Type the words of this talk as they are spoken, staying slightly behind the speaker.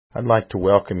I'd like to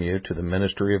welcome you to the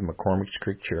ministry of McCormick's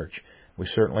Creek Church. We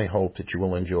certainly hope that you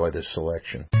will enjoy this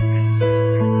selection.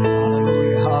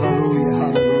 Hallelujah, hallelujah,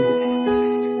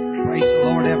 hallelujah. Praise the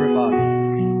Lord, everybody.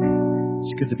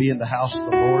 It's good to be in the house of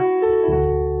the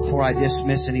Lord. Before I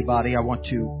dismiss anybody, I want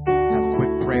to have a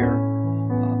quick prayer.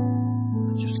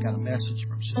 I just got a message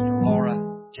from Sister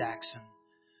Laura Jackson,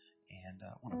 and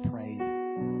I want to pray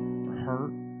for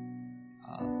her.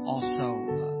 Also,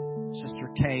 Sister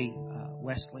Kay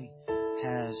Wesley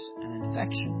has an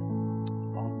infection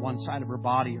on one side of her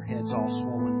body. Her head's all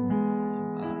swollen.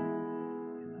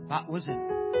 Was it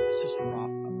Sister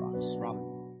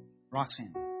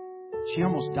Roxanne? She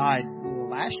almost died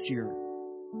last year.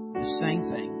 The same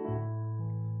thing.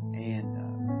 And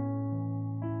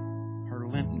her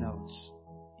lymph nodes.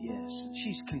 Yes.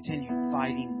 She's continued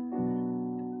fighting.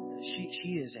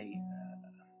 She's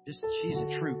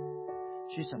a troop.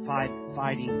 She's a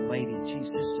fighting lady.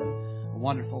 She's just a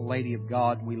wonderful lady of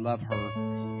God. We love her.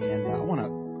 And I want to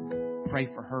pray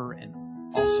for her and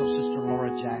also Sister Laura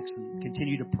Jackson.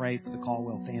 Continue to pray for the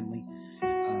Caldwell family.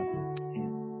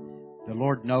 The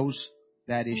Lord knows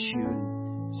that issue.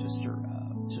 And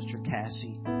Sister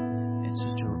Cassie and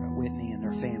Sister Whitney and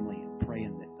their family,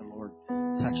 praying that the Lord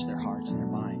touch their hearts and their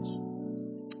minds.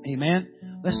 Amen.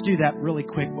 Let's do that really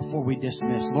quick before we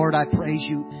dismiss. Lord, I praise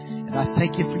you and I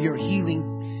thank you for your healing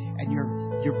and your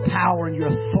power and your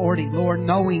authority, Lord,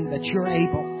 knowing that you're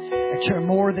able, that you're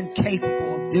more than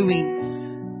capable of doing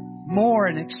more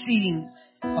and exceeding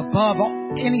above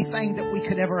anything that we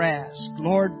could ever ask.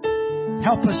 Lord,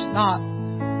 help us not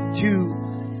to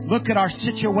look at our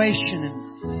situation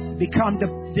and become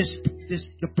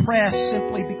depressed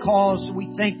simply because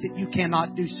we think that you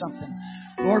cannot do something.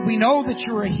 Lord, we know that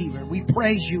you're a healer. We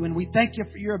praise you and we thank you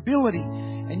for your ability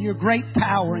and your great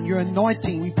power and your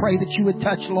anointing. We pray that you would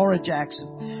touch Laura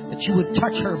Jackson, that you would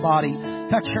touch her body,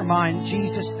 touch her mind in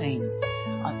Jesus' name.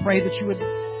 I pray that you would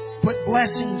put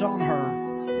blessings on her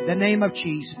in the name of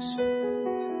Jesus.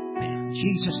 In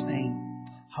Jesus' name.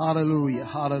 Hallelujah.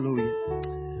 Hallelujah.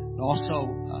 And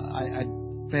also, I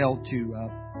failed to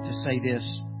say this.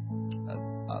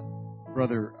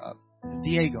 Brother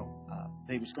Diego,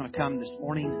 they was going to come this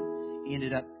morning. He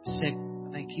ended up sick.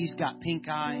 I think he's got pink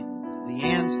eye.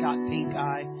 Leanne's got pink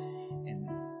eye. And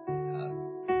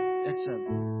that's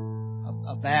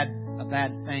a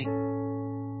bad thing.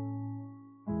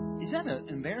 Is that an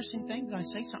embarrassing thing? Did I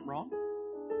say something wrong?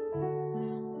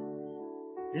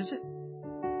 Is it?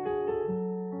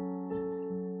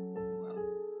 Well,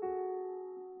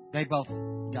 they both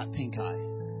got pink eye.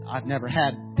 I've never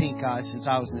had pink eye since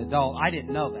I was an adult. I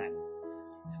didn't know that.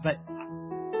 But,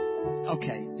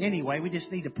 okay. Anyway, we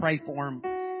just need to pray for them.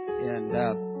 And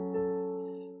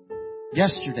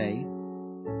yesterday,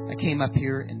 I came up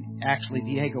here and actually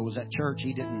Diego was at church.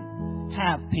 He didn't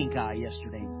have pink eye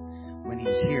yesterday when he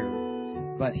was here.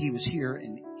 But he was here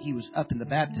and he was up in the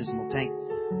baptismal tank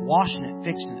washing it,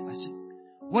 fixing it. I said,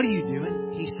 "What are you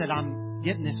doing?" He said, "I'm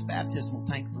getting this baptismal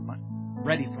tank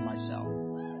ready for myself."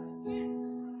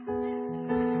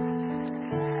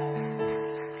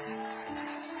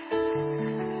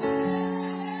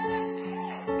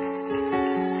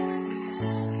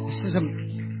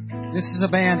 This is a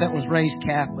man that was raised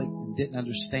Catholic and didn't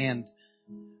understand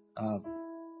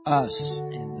us.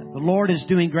 And the Lord is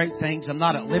doing great things. I'm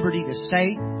not at liberty to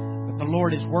say, but the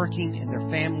Lord is working in their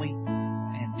family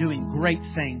and doing great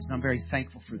things. And I'm very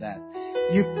thankful for that.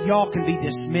 Y'all can be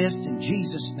dismissed in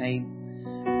Jesus' name.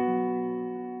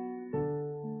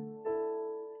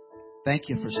 Thank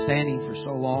you for standing for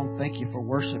so long. Thank you for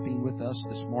worshiping with us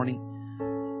this morning.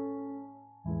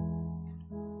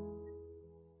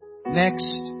 Next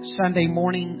Sunday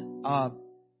morning,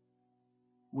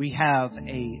 we have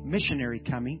a missionary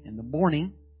coming in the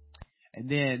morning. And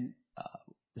then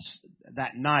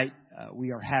that night,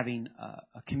 we are having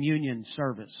a communion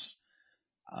service.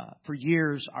 For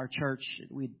years, our church,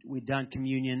 we'd done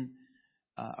communion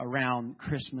around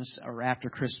Christmas or after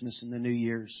Christmas and the New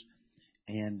Year's.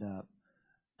 And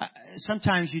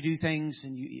sometimes you do things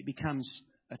and it becomes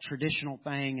a traditional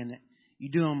thing and you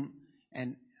do them.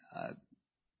 And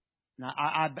now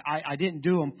I didn't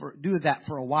do that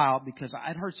for a while because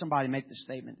I'd heard somebody make the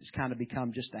statement it's kind of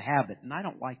become just a habit. And I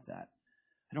don't like that.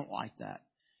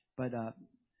 But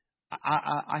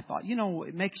I thought,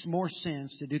 it makes more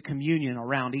sense to do communion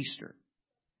around Easter.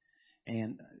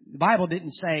 And the Bible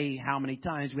didn't say how many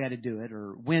times we had to do it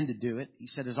or when to do it. He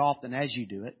said as often as you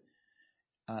do it,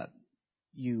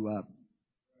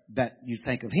 that you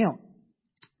think of Him.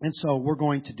 And so we're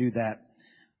going to do that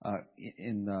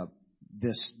in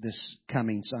this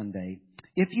coming Sunday.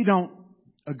 If you don't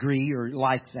agree or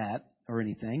like that or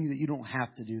anything, that you don't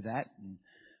have to do that.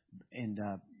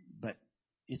 but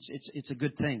it's a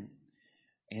good thing.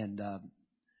 And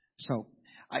so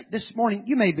this morning,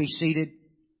 you may be seated.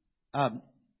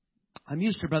 I'm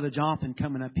used to Brother Jonathan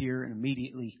coming up here and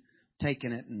immediately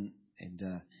taking it, and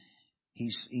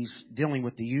he's dealing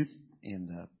with the youth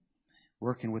and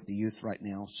working with the youth right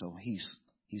now, so he's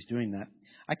doing that.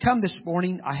 I come this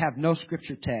morning. I have no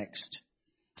scripture text,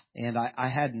 and I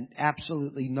had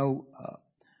absolutely no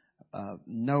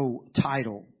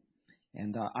title,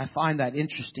 and I find that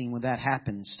interesting when that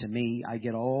happens to me. I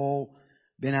get all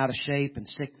been out of shape and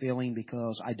sick feeling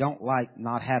because I don't like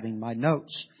not having my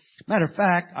notes. Matter of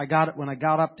fact, I got it when I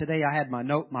got up today. I had my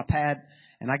pad,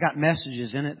 and I got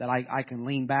messages in it that I can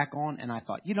lean back on. And I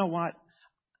thought, you know what?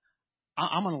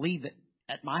 I'm going to leave it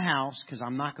at my house because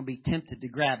I'm not going to be tempted to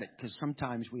grab it, because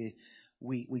sometimes we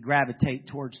gravitate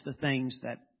towards the things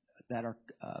that are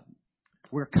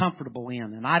we're comfortable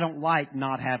in. And I don't like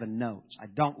not having notes. I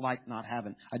don't like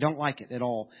it at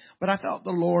all. But I felt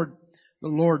the Lord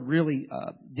really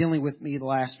dealing with me the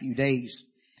last few days,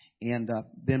 and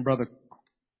then Brother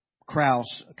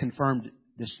Krause confirmed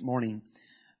this morning,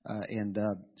 and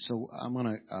so I'm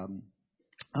gonna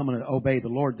obey the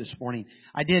Lord this morning.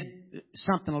 I did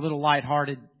something a little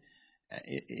lighthearted.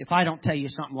 If I don't tell you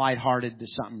something lighthearted,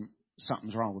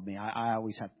 something's wrong with me. I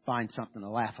always have to find something to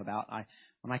laugh about.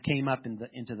 When I came up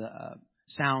into the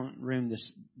sound room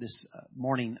this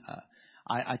morning,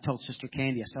 I told Sister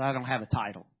Candy, I said, I don't have a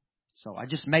title. So I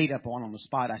just made up one on the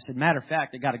spot. I said, matter of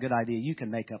fact, I got a good idea. You can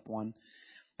make up one.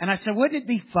 And I said, wouldn't it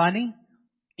be funny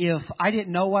if I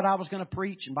didn't know what I was going to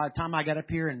preach, and by the time I got up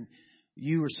here and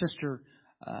you or Sister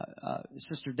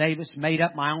Davis made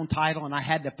up my own title and I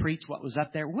had to preach what was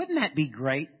up there? Wouldn't that be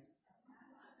great?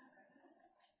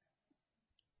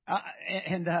 I'm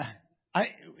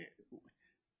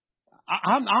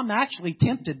actually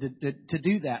tempted to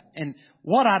do that. And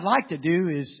what I'd like to do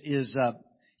is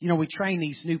we train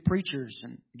these new preachers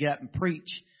and get up and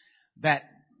preach that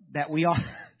we all,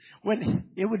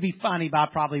 it would be funny, but I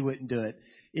probably wouldn't do it,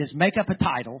 is make up a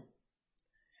title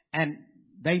and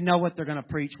they know what they're going to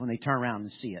preach when they turn around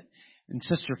and see it. And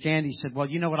Sister Candy said, well,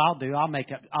 you know what I'll do?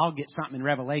 I'll get something in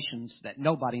Revelations that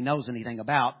nobody knows anything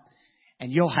about,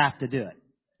 and you'll have to do it.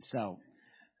 So,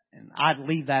 and I'd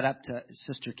leave that up to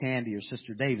Sister Candy or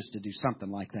Sister Davis to do something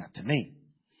like that to me.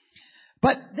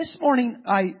 But this morning,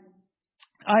 I've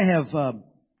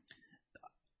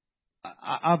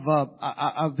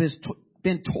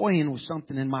been toying with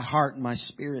something in my heart and my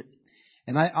spirit,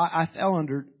 and I fell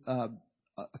under a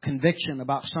conviction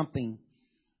about something,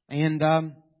 and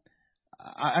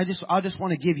I just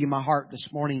want to give you my heart this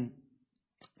morning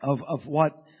of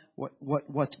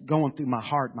what's going through my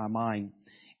heart, my mind.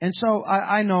 And so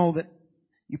I know that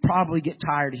you probably get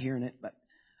tired of hearing it, but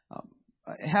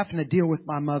having to deal with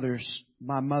my mother's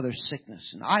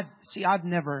sickness, and I've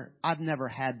never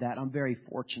had that. I'm very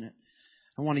fortunate.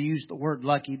 I want to use the word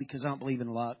lucky because I don't believe in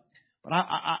luck, but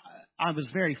I was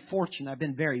very fortunate. I've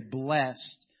been very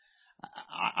blessed.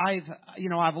 I've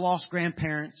lost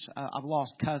grandparents, I've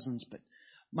lost cousins, but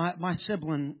my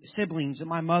siblings and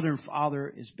my mother and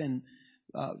father has been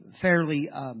fairly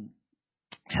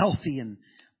healthy, and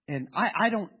I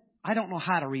don't know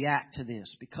how to react to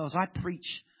this because I'm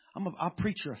a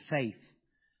preacher of faith,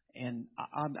 and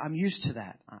I'm used to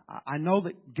that. I know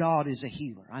that God is a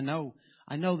healer. I know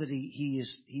that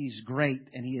He's great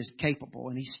and He is capable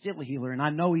and He's still a healer, and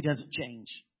I know He doesn't change.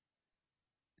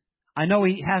 I know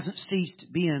He hasn't ceased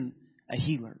being a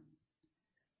healer.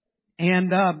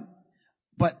 And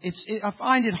but I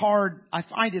find it hard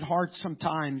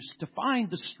sometimes to find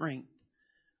the strength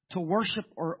to worship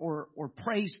or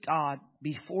praise God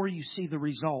before you see the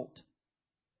result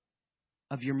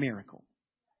of your miracle.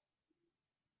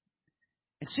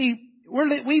 And see,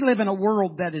 we live in a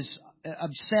world that is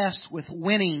obsessed with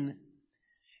winning,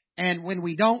 and when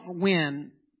we don't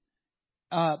win,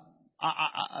 I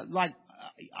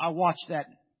watched that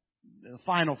the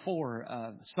Final Four.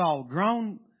 Saw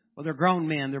they're grown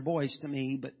men, they're boys to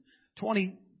me, but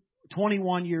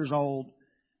 21 years old.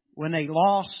 When they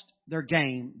lost their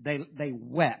game, they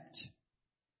wept.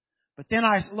 But then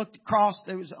I looked across.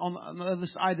 There was on the other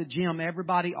side of the gym,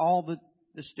 everybody, all the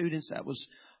students that was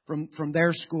from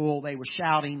their school, they were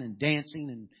shouting and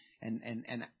dancing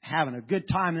and having a good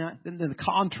time. And then the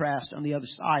contrast on the other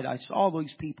side, I saw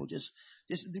those people just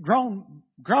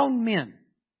grown men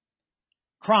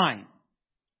crying,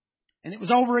 and it was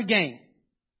over a game.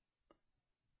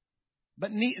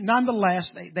 But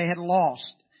nonetheless, they had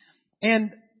lost.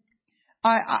 And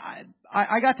I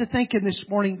got to thinking this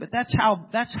morning, but that's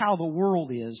how the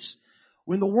world is.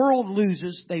 When the world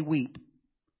loses, they weep,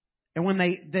 and when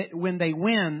they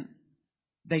win,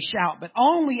 they shout. But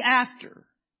only after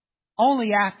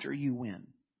you win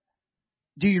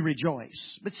do you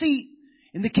rejoice. But see,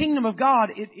 in the kingdom of God,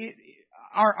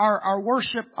 our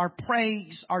worship, our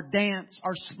praise, our dance,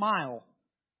 our smile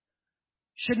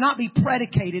should not be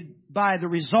predicated by the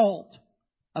result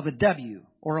of a W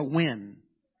or a win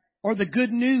or the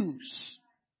good news.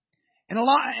 And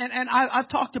I've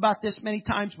talked about this many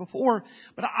times before,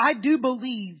 but I do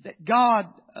believe that God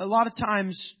a lot of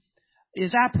times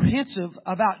is apprehensive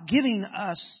about giving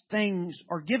us things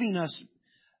or giving us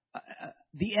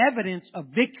the evidence of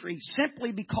victory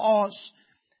simply because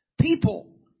people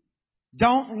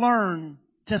don't learn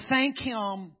to thank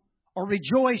Him or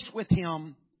rejoice with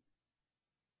Him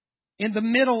in the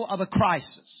middle of a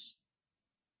crisis.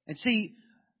 And see,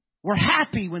 we're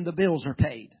happy when the bills are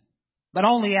paid, but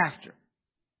only after.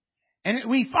 And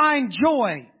we find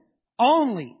joy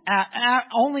only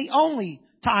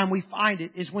time we find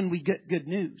it is when we get good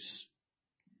news.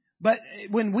 But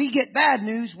when we get bad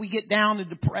news, we get down and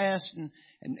depressed, and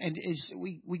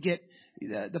we get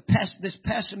this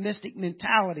pessimistic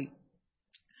mentality.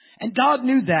 And God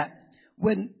knew that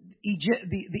when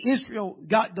the Israel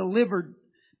got delivered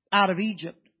out of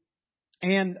Egypt.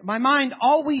 And my mind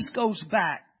always goes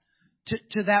back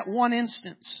to that one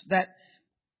instance that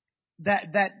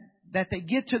they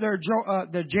get to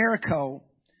the Jericho,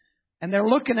 and they're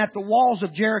looking at the walls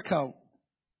of Jericho.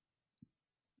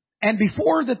 And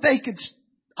before that they could,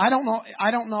 I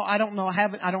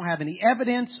don't have any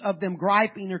evidence of them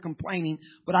griping or complaining,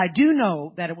 but I do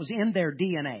know that it was in their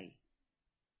DNA.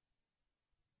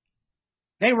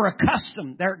 They were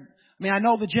accustomed. I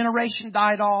know the generation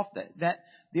died off. That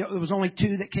there was only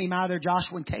two that came out of there,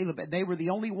 Joshua and Caleb. But they were the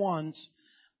only ones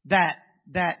that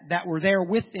were there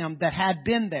with them that had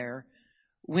been there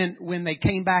when they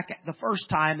came back the first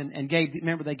time and gave.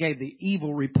 Remember, they gave the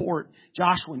evil report.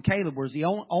 Joshua and Caleb were the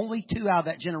only two out of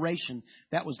that generation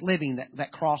that was living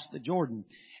that crossed the Jordan.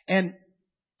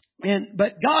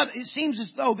 But God, it seems as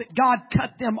though that God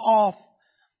cut them off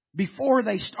before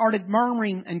they started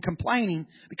murmuring and complaining,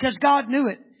 because God knew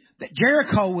it, that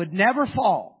Jericho would never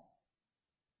fall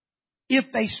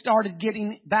if they started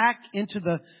getting back into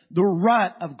the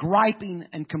rut of griping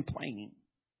and complaining.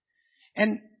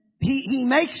 And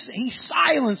He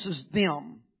silences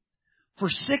them for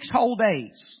 6 whole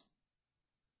days.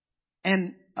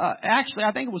 And actually,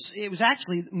 I think it was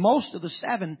actually most of the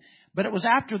 7, but it was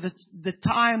after the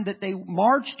time that they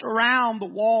marched around the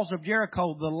walls of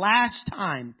Jericho the last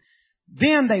time.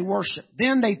 Then they worshiped.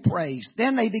 Then they praised.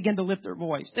 Then they began to lift their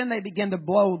voice. Then they began to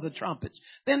blow the trumpets.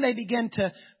 Then they began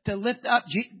to lift up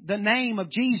the name of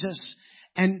Jesus.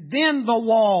 And then the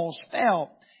walls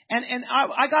fell. And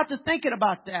I got to thinking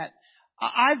about that.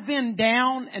 I've been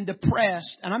down and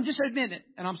depressed, and I'm just admitting it.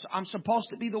 And I'm supposed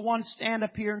to be the one to stand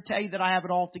up here and tell you that I have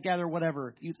it all together, whatever.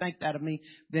 If you think that of me,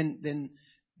 then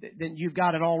you've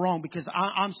got it all wrong, because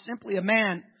I'm simply a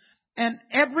man. And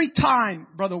every time,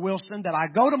 Brother Wilson, that I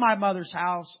go to my mother's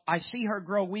house, I see her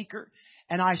grow weaker,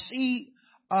 and I see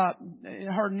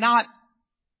her not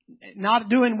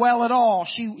doing well at all.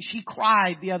 She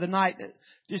cried the other night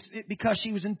just because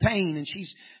she was in pain, and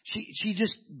she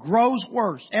just grows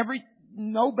worse.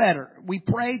 No better. We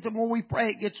pray. The more we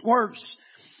pray, it gets worse.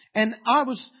 And I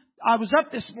was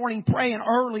up this morning praying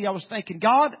early. I was thinking,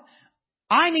 God,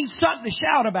 I need something to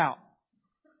shout about.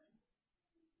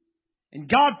 And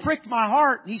God pricked my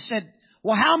heart, and He said,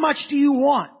 well, how much do you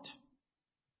want?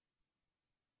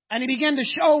 And He began to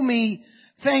show me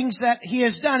things that He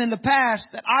has done in the past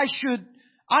that I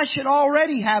should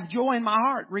already have joy in my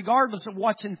heart, regardless of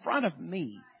what's in front of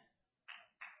me.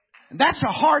 And that's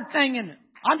a hard thing, isn't it?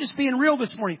 I'm just being real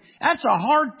this morning. That's a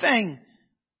hard thing,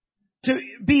 to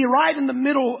be right in the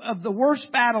middle of the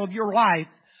worst battle of your life,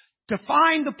 to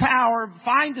find the power,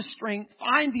 find the strength,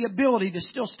 find the ability to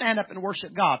still stand up and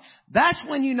worship God. That's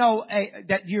when you know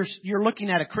that you're looking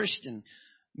at a Christian,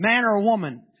 man or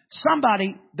woman,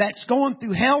 somebody that's going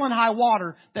through hell and high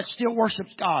water that still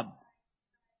worships God.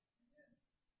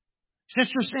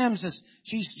 Sister Sims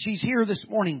she's here this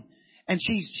morning, and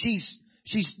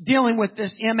she's dealing with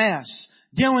this MS,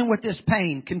 dealing with this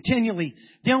pain continually,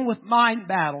 dealing with mind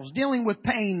battles, dealing with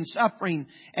pain and suffering,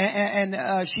 and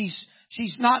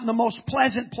she's not in the most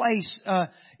pleasant place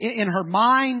in her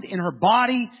mind, in her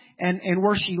body, and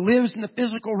where she lives in the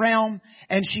physical realm.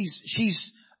 And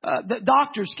the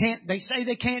doctors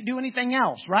they can't do anything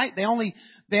else, right? They only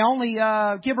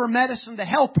give her medicine to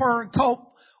help her cope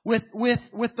with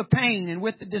the pain and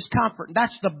with the discomfort. And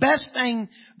that's the best thing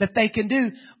that they can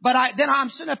do. But then I'm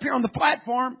sitting up here on the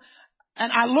platform, and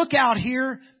I look out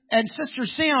here, and Sister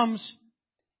Sims,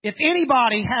 if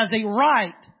anybody has a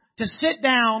right to sit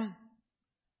down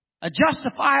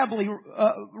justifiably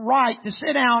right to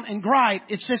sit down and gripe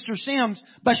is Sister Sims,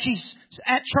 but she's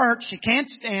at church, she can't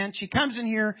stand, she comes in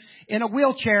here in a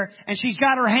wheelchair, and she's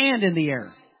got her hand in the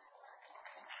air.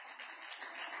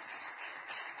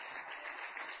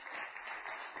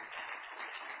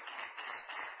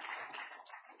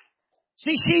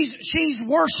 See, she's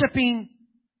worshiping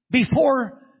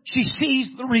before she sees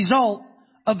the result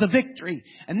of the victory.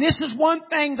 And this is one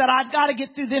thing that I've got to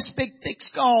get through this big thick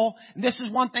skull, and this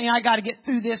is one thing I got to get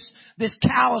through this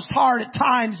calloused heart at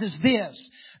times, is this.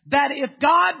 That if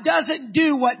God doesn't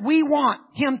do what we want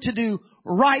Him to do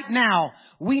right now,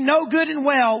 we know good and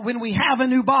well when we have a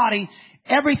new body,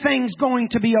 everything's going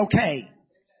to be okay.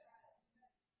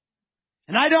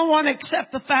 And I don't want to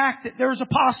accept the fact that there's a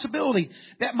possibility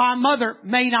that my mother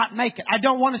may not make it. I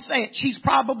don't want to say it. She's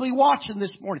probably watching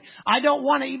this morning. I don't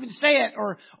want to even say it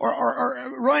or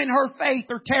ruin her faith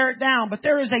or tear it down. But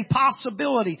there is a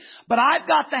possibility. But I've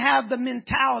got to have the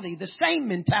mentality, the same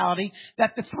mentality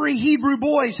that the 3 Hebrew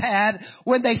boys had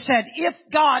when they said, if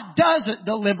God doesn't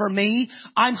deliver me,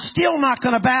 I'm still not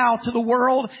going to bow to the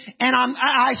world. And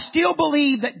I still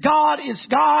believe that God is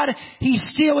God. He's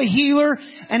still a healer,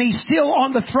 and He's still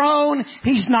on the throne.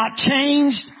 He's not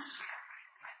changed.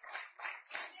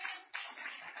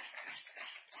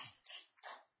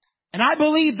 And I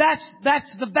believe that's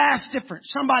the vast difference.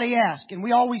 Somebody asked, and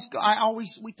we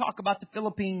talk about the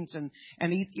Philippines and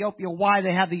Ethiopia, why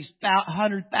they have these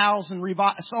 100,000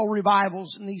 soul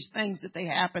revivals and these things that they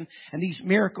happen, and these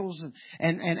miracles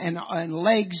and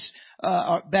legs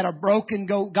that are broken,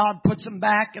 God puts them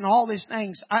back, and all these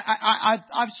things.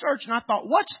 I've searched and I thought,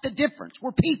 what's the difference?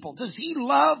 We're people. Does He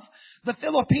love the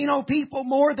Filipino people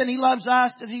more than He loves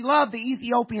us? Does He love the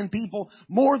Ethiopian people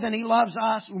more than He loves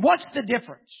us? What's the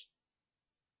difference?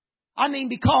 I mean,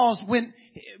 because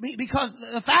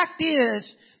the fact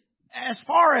is, as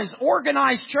far as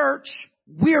organized church,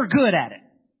 we're good at it.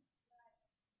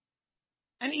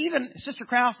 And even, Sister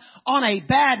Krause, on a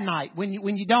bad night, when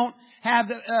you don't have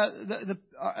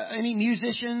any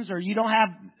musicians, or you don't have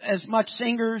as much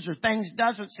singers, or things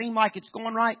doesn't seem like it's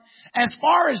going right, as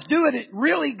far as doing it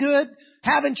really good,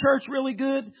 having church really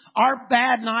good, our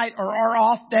bad night or our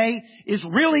off day is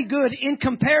really good in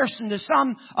comparison to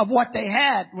some of what they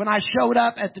had. When I showed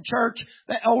up at the church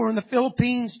over in the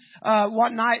Philippines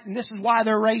one night, and this is why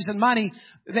they're raising money,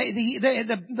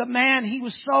 the man, he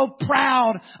was so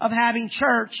proud of having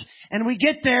church, and we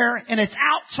get there and it's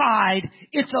outside,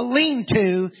 it's a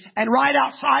lean-to, and right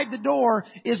outside the door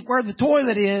is where the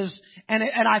toilet is, and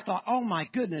I thought, oh my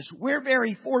goodness, we're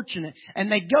very fortunate.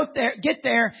 And they get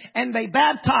there and they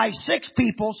baptize 6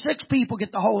 people. 6 people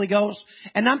get the Holy Ghost,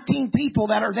 and 19 people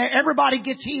that are there, everybody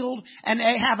gets healed, and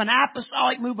they have an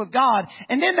apostolic move of God.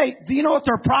 And then do you know what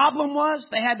their problem was?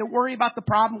 They had to worry about the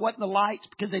problem wasn't the lights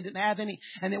because they didn't have any,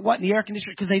 and it wasn't the air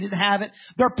conditioner because they didn't have it.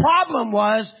 Their problem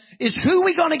is who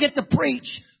we going to get to preach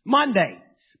Monday?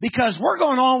 Because we're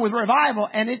going on with revival,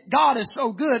 and God is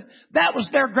so good. That was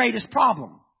their greatest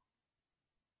problem.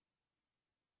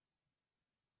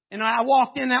 And I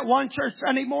walked in that one church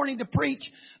Sunday morning to preach.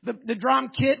 The drum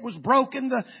kit was broken.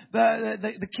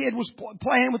 The kid was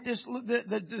playing with this.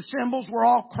 The cymbals were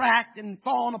all cracked and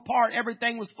falling apart.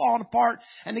 Everything was falling apart.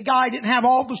 And the guy didn't have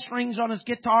all the strings on his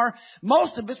guitar.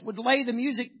 Most of us would lay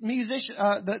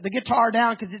the guitar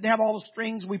down because it didn't have all the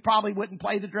strings. We probably wouldn't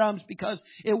play the drums because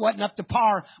it wasn't up to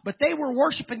par. But they were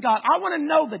worshiping God. I want to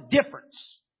know the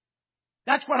difference.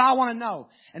 That's what I want to know.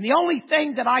 And the only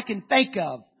thing that I can think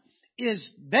of is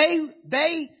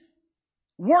they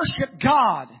worship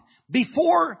God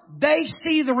before they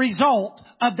see the result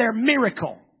of their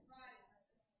miracle.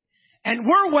 And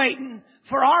we're waiting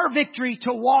for our victory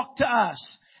to walk to us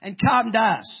and come to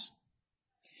us.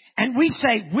 And we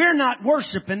say we're not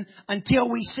worshiping until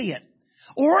we see it.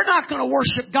 Or we're not going to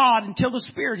worship God until the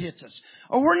Spirit hits us.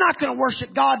 Or we're not going to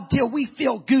worship God until we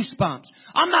feel goosebumps.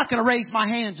 I'm not going to raise my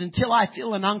hands until I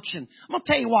feel an unction. I'm going to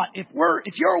tell you what, if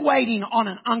you're waiting on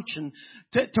an unction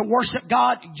to worship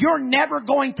God, you're never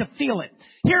going to feel it.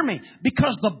 Hear me,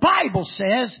 because the Bible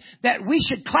says that we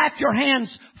should clap your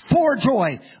hands for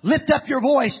joy. Lift up your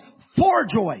voice for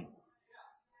joy.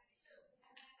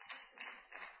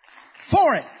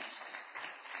 For it.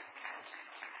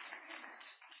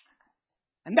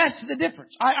 And that's the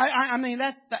difference. I mean,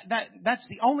 that's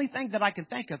the only thing that I can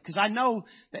think of, because I know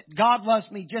that God loves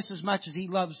me just as much as He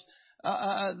loves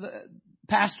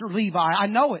Pastor Levi. I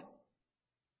know it.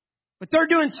 But they're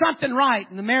doing something right.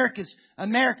 And Americans,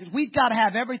 we've got to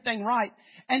have everything right.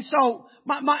 And so,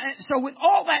 so with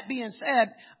all that being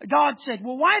said, God said,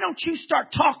 well, why don't you start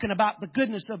talking about the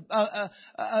goodness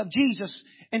of Jesus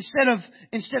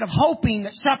instead of hoping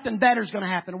that something better is going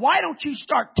to happen? Why don't you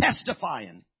start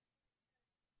testifying?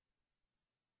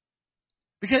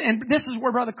 Because, and this is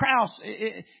where Brother Krause,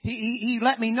 he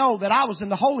let me know that I was in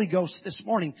the Holy Ghost this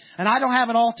morning. And I don't have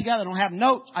it all together. I don't have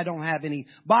notes. I don't have any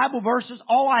Bible verses.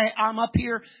 All I'm up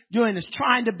here doing is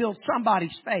trying to build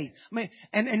somebody's faith. I mean,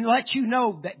 and let you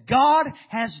know that God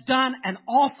has done an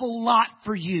awful lot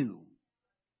for you.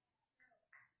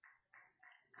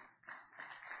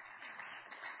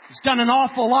 He's done an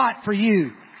awful lot for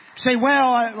you. Say,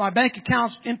 well, my bank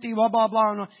account's empty, blah, blah,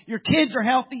 blah. Your kids are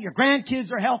healthy. Your grandkids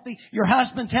are healthy. Your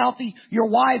husband's healthy. Your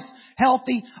wife's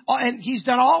healthy. And He's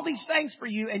done all these things for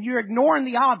you, and you're ignoring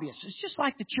the obvious. It's just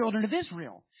like the children of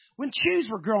Israel when shoes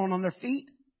were growing on their feet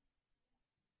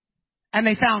and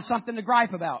they found something to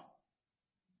gripe about.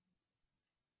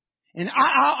 And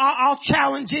I'll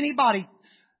challenge anybody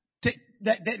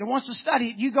that wants to study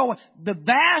it. You go, the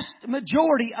vast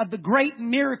majority of the great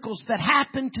miracles that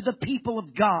happened to the people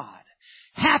of God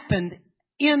happened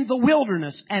in the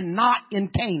wilderness and not in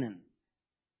Canaan.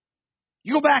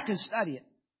 You go back and study it.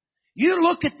 You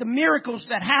look at the miracles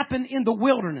that happened in the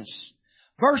wilderness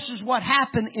versus what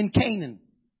happened in Canaan.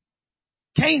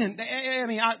 Canaan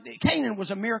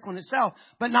was a miracle in itself,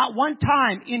 but not one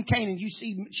time in Canaan you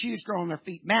see shoes grow on their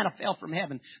feet. Manna fell from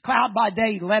heaven. Cloud by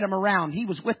day led them around. He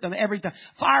was with them every time.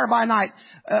 Fire by night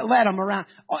led them around.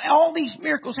 All these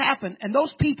miracles happened, and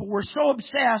those people were so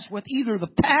obsessed with either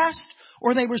the past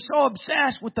or they were so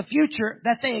obsessed with the future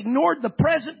that they ignored the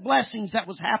present blessings that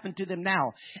was happening to them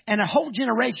now. And a whole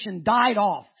generation died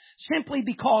off simply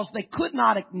because they could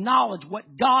not acknowledge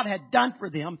what God had done for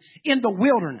them in the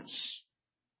wilderness.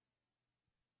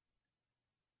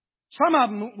 Some of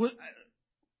them,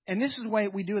 and this is the way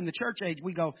we do in the church age,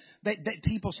 we go, that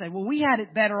people say, well, we had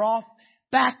it better off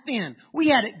back then. We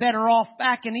had it better off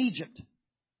back in Egypt.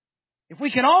 If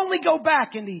we could only go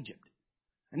back in Egypt.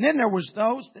 And then there was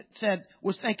those that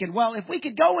was thinking, well, if we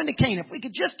could go into Canaan, if we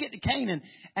could just get to Canaan,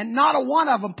 and not a one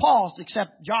of them paused,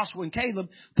 except Joshua and Caleb,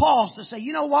 paused to say,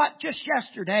 you know what? Just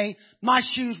yesterday, my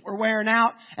shoes were wearing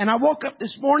out, and I woke up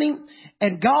this morning,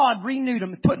 and God renewed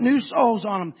them and put new soles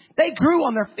on them. They grew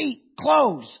on their feet,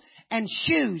 clothes and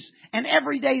shoes, and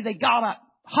every day they got up,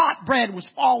 hot bread was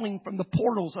falling from the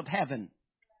portals of heaven.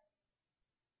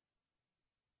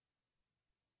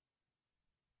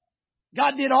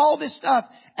 God did all this stuff.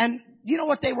 And you know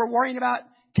what they were worrying about?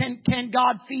 Can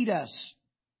God feed us?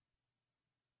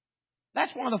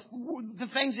 That's one of the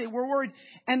things they were worried.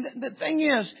 And the thing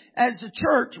is, as a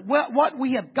church, what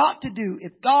we have got to do,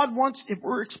 if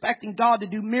we're expecting God to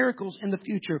do miracles in the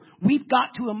future, we've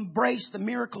got to embrace the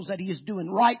miracles that He is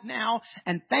doing right now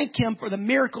and thank Him for the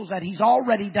miracles that He's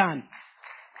already done.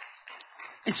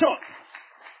 And so,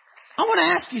 I want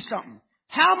to ask you something.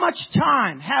 How much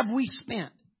time have we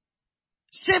spent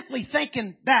simply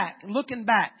thinking back, looking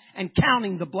back, and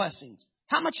counting the blessings?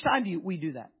 How much time do we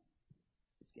do that?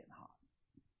 It's getting hot.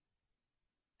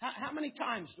 How many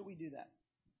times do we do that?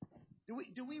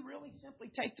 Do we really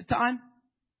simply take the time?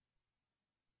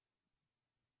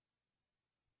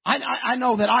 I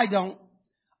know that I don't.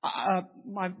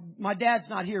 My dad's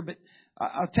not here, but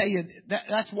I'll tell you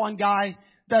that's one guy.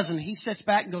 Doesn't he? Sits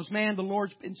back and goes, man, the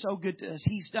Lord's been so good to us.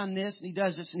 He's done this and He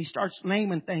does this, and he starts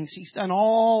naming things. He's done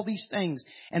all these things.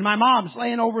 And my mom's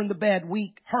laying over in the bed,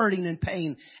 weak, hurting, in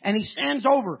pain. And he stands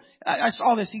over. I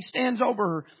saw this. He stands over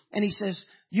her and he says,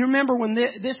 you remember when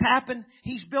this happened?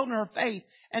 He's building her faith.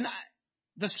 And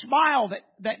the smile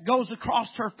that goes across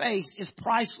her face is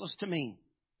priceless to me.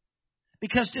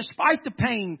 Because despite the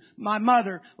pain, my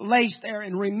mother lays there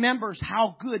and remembers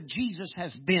how good Jesus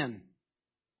has been.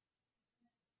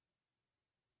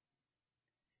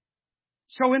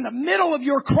 So in the middle of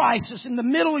your crisis, in the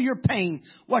middle of your pain,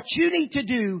 what you need to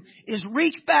do is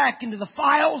reach back into the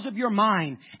files of your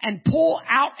mind and pull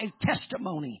out a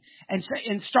testimony and say,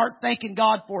 and start thanking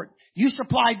God for it. You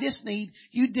supplied this need.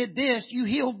 You did this. You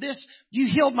healed this. You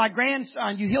healed my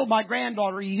grandson. You healed my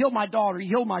granddaughter. You healed my daughter. You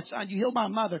healed my son. You healed my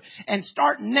mother. And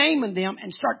start naming them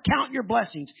and start counting your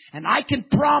blessings. And I can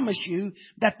promise you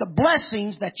that the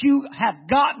blessings that you have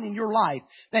gotten in your life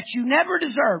that you never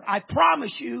deserved, I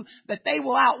promise you that they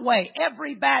will outweigh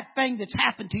every bad thing that's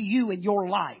happened to you in your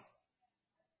life.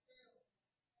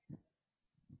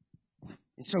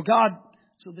 And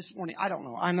so this morning, I don't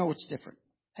know. I know it's different.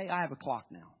 Hey, I have a clock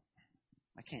now.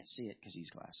 I can't see it because these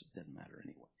glasses doesn't matter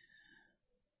anyway.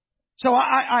 So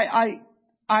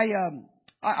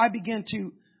I began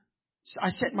to I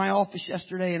sat in my office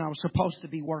yesterday and I was supposed to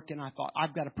be working. I thought,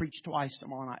 I've got to preach twice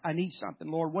tomorrow night. I need something.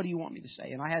 Lord, what do you want me to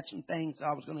say? And I had some things that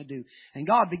I was going to do. And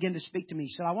God began to speak to me.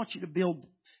 He said, I want you to build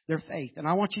their faith. And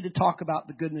I want you to talk about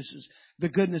the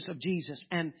goodness of Jesus.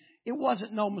 And it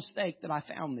wasn't no mistake that I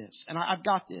found this. And I've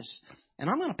got this. And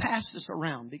I'm going to pass this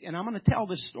around. And I'm going to tell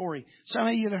this story. Some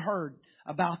of you have heard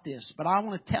about this, but I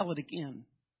want to tell it again.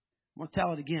 I'm going to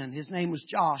tell it again. His name was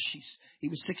Josh. He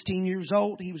was 16 years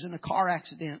old. He was in a car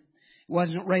accident.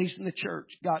 Wasn't raised in the church.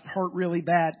 Got hurt really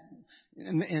bad.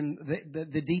 And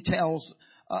the details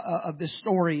of this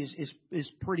story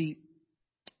is pretty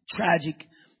tragic.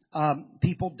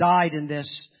 People died in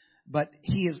this, but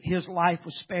his life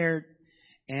was spared.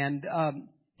 And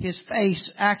his face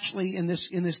actually in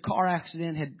this car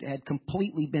accident had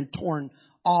completely been torn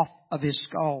off of his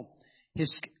skull.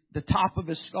 The top of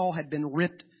his skull had been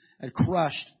ripped and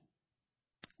crushed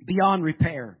beyond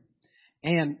repair.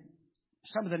 And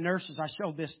some of the nurses, I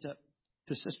showed this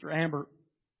to Sister Amber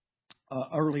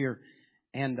earlier,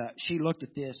 and she looked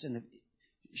at this, and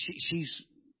she's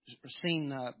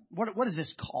seen what is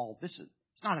this called? It's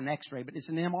not an X-ray, but it's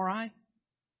an MRI,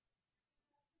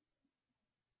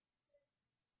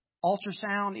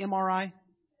 ultrasound, MRI.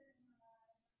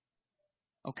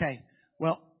 Okay,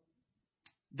 well,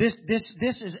 this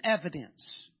is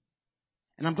evidence,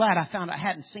 and I'm glad I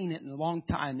hadn't seen it in a long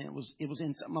time. It was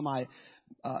in some of my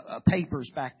papers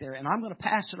back there, and I'm going to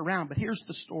pass it around, but here's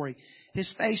the story.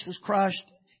 His face was crushed,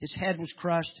 his head was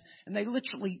crushed, and they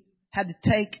literally had to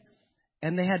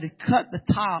cut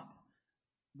the top,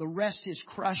 the rest of his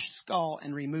crushed skull,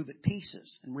 and remove it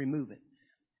pieces and remove it.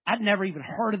 I'd never even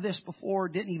heard of this before,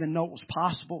 didn't even know it was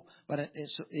possible, but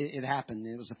it happened.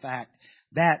 It was a fact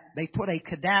that they put a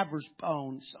cadaver's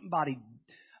bone, somebody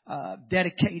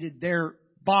dedicated their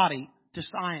body to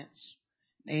science.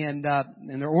 And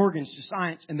their organs to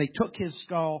science, and they took his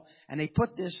skull and they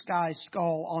put this guy's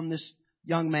skull on this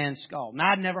young man's skull.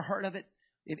 Now, I'd never heard of it.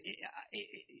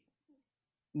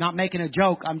 Not making a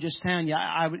joke, I'm just telling you,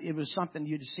 it was something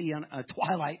you'd see on a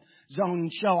Twilight Zone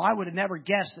show. I would have never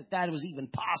guessed that was even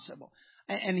possible.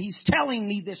 And he's telling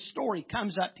me this story,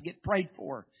 comes up to get prayed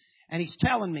for. And he's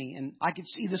telling me, and I could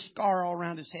see the scar all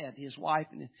around his head. His wife,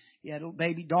 and he had a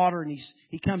baby daughter, and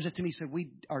he comes up to me and said,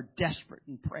 we are desperate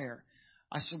in prayer.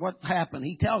 I said, what happened?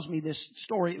 He tells me this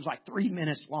story. It was like 3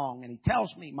 minutes long. And he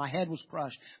tells me my head was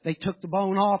crushed. They took the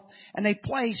bone off and they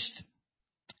placed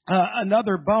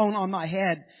another bone on my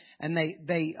head. And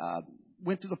they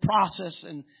went through the process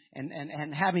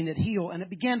and having it heal. And it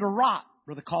began to rot,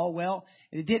 Brother Caldwell.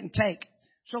 And it didn't take.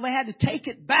 So they had to take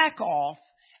it back off,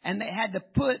 and they had to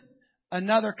put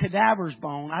another cadaver's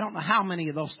bone. I don't know how many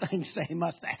of those things they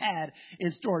must have had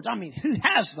in storage. I mean, who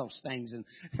has those things? And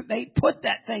they put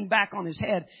that thing back on his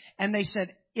head, and they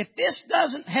said, if this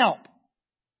doesn't help,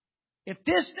 if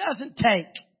this doesn't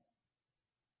take,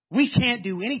 we can't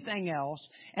do anything else.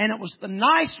 And it was the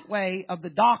nice way of the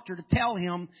doctor to tell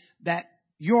him that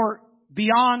you're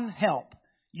beyond help.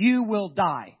 You will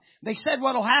die. They said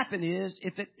what'll happen is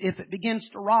if it begins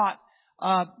to rot,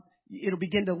 it'll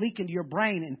begin to leak into your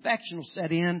brain. Infection will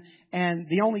set in, and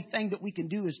the only thing that we can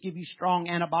do is give you strong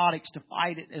antibiotics to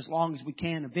fight it as long as we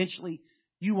can. Eventually,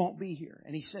 you won't be here.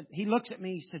 And he said, he looks at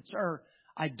me, he said, sir,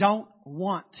 I don't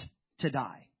want to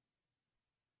die.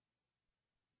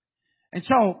 And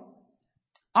so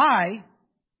I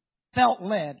felt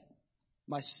led.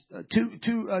 My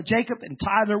Jacob and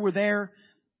Tyler were there.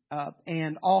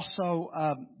 And also,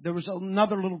 there was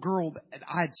another little girl that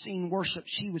I had seen worship.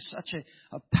 She was such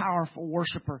a powerful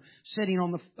worshiper, sitting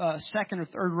on the second or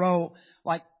third row,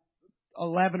 like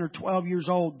 11 or 12 years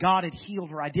old. God had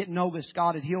healed her. I didn't know this.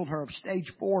 God had healed her of stage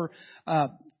 4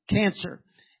 cancer.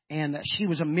 And she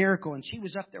was a miracle. And she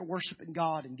was up there worshiping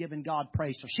God and giving God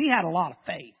praise. So she had a lot of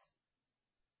faith.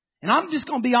 And I'm just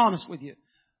going to be honest with you,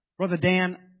 Brother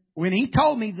Dan. When he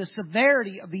told me the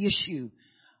severity of the issue,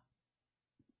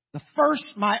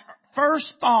 my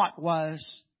first thought was,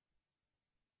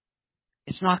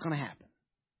 it's not going to happen.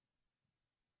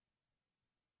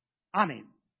 I mean,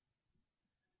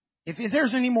 if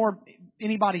there's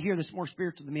anybody here that's more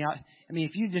spiritual than me, I mean,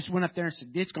 if you just went up there and said,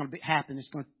 it's going to happen,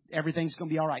 everything's going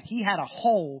to be all right. He had a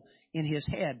hole in his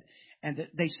head, and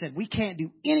they said, we can't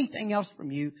do anything else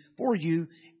for you.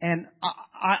 And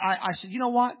I said, you know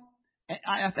what?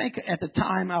 I think at the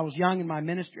time I was young in my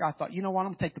ministry, I thought, you know what, I'm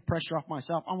going to take the pressure off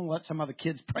myself. I'm going to let some other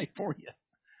kids pray for you.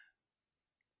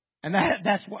 And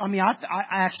that's what, I mean, I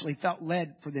actually felt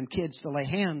led for them kids to lay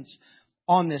hands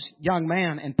on this young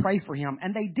man and pray for him.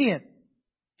 And they did.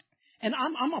 And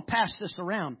I'm going to pass this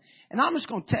around. And I'm just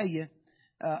going to tell you,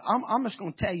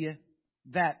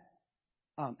 that,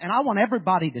 and I want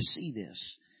everybody to see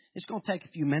this. It's going to take a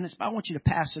few minutes, but I want you to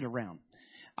pass it around.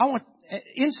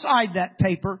 Inside that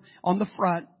paper on the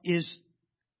front is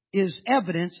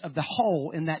evidence of the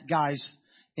hole in that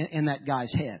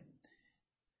guy's head.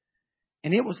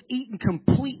 And it was eaten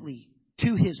completely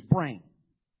to his brain.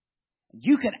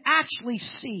 You could actually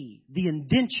see the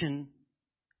indention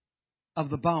of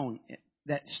the bone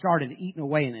that started eating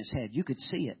away in his head. You could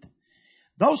see it.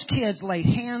 Those kids laid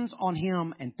hands on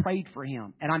him and prayed for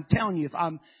him. And I'm telling you,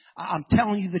 I'm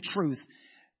telling you the truth,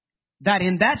 that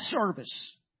in that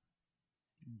service,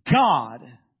 God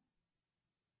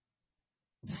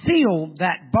filled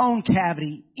that bone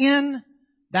cavity in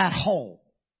that hole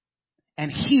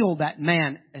and healed that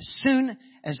man as soon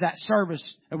as that service.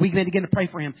 We began to pray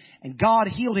for him, and God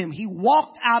healed him. He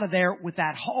walked out of there with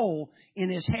that hole in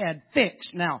his head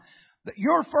fixed. Now,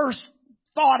 your first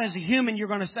thought as a human, you're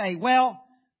going to say, well,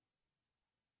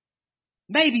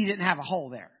 maybe he didn't have a hole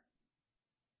there.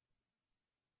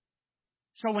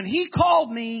 So when he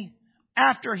called me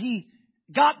after he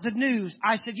got the news,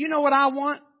 I said, you know what I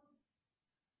want?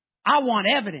 I want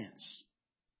evidence.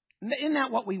 Isn't that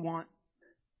what we want?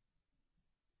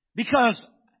 Because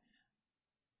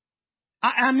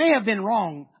I may have been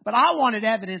wrong, but I wanted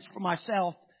evidence for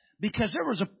myself, because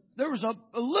there was a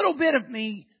little bit of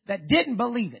me that didn't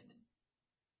believe it.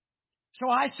 So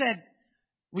I said,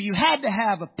 well, you had to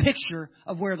have a picture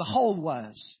of where the hole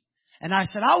was. And I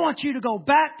said, I want you to go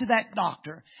back to that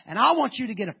doctor, and I want you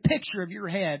to get a picture of your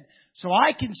head so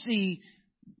I can see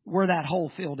where that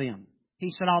hole filled in.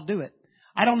 He said, I'll do it.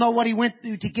 I don't know what he went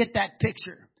through to get that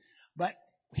picture, but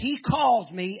he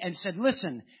calls me and said,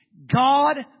 listen,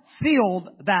 God filled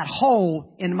that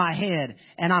hole in my head,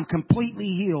 and I'm completely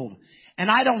healed. And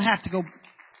I don't have to go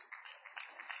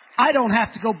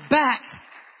back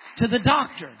to the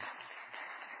doctor.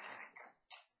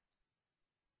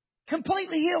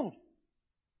 Completely healed.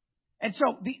 And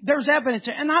so there's evidence.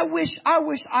 And I wish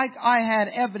I had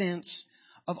evidence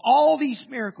of all these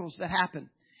miracles that happened.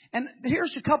 And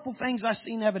here's a couple things I've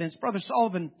seen evidence. Brother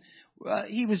Sullivan,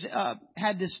 he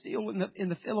had this deal in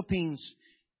the Philippines.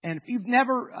 And if you've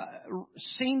never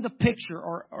seen the picture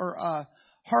or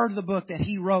heard the book that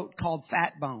he wrote called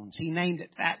Fat Bones, he named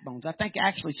it Fat Bones. I think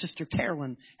actually Sister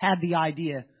Carolyn had the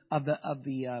idea of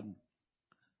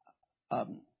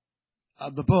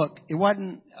the book. It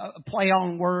wasn't a play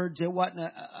on words. It wasn't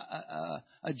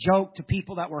a joke to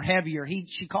people that were heavier.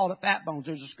 She called it Fat Bones.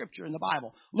 There's a scripture in the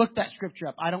Bible. Look that scripture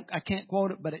up. I can't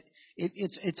quote it, but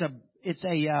it's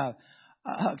a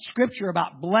scripture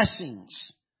about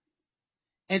blessings.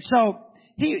 And so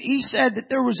he said that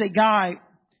there was a guy,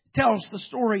 tells the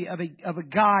story of a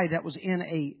guy that was in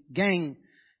a gang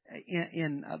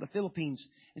in the Philippines.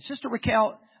 And Sister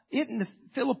Raquel, in the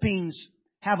Philippines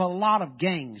have a lot of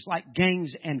gangs, like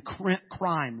gangs and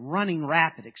crime running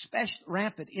rampant,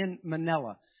 rampant in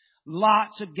Manila.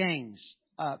 Lots of gangs,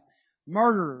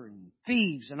 murder and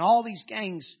thieves and all these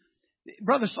gangs.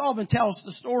 Brother Sullivan tells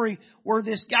the story where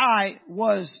this guy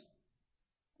was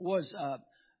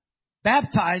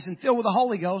baptized and filled with the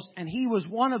Holy Ghost, and he was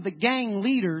one of the gang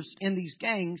leaders in these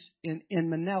gangs in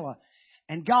Manila.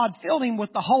 And God filled him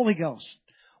with the Holy Ghost.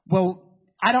 Well,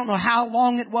 I don't know how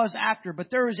long it was after, but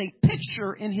there is a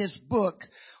picture in his book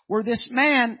where this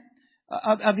man,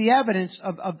 of the evidence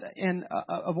of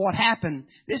what happened.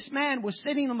 This man was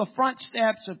sitting on the front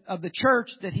steps of the church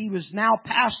that he was now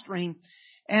pastoring,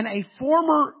 and a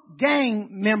former gang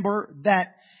member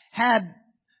that had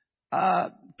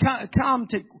come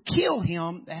to kill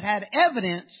him, that had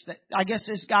evidence that I guess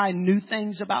this guy knew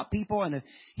things about people, and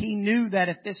he knew that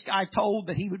if this guy told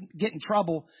that he would get in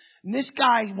trouble. And this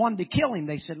guy wanted to kill him.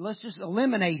 They said, let's just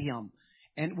eliminate him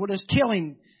and we'll just kill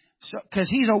him because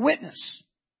he's a witness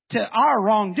to our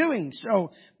wrongdoing. So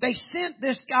they sent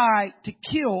this guy to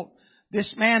kill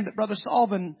this man that Brother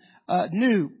Sullivan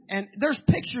knew. And there's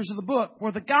pictures of the book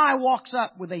where the guy walks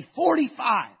up with a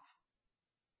 .45.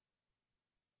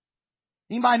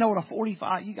 Anybody know what a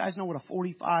 .45? You guys know what a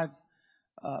 .45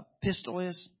 pistol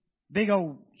is? Big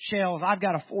old shells. I've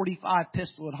got a .45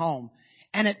 pistol at home.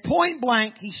 And at point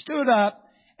blank, he stood up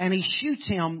and he shoots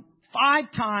him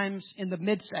 5 times in the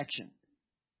midsection.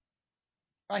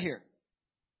 Right here.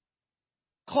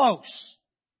 Close.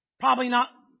 Probably not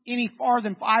any farther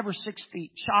than 5 or 6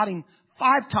 feet. Shot him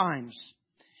 5 times.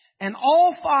 And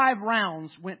all 5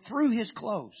 rounds went through his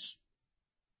clothes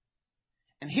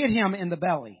and hit him in the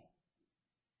belly.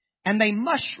 And they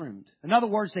mushroomed. In other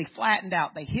words, they flattened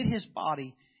out. They hit his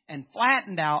body and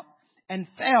flattened out and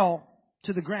fell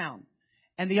to the ground.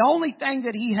 And the only thing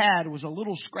that he had was a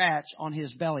little scratch on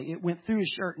his belly. It went through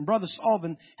his shirt. And Brother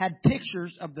Sullivan had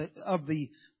pictures of the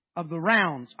of the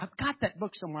rounds. I've got that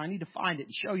book somewhere. I need to find it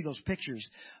and show you those pictures.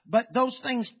 But those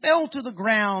things fell to the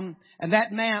ground, and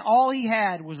that man, all he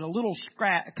had was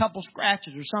a couple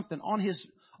scratches or something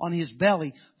on his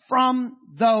belly from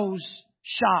those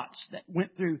shots that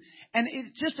went through. And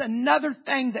it's just another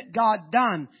thing that God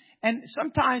done. And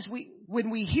sometimes when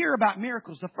we hear about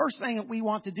miracles, the first thing that we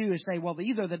want to do is say, well,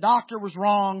 either the doctor was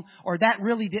wrong or that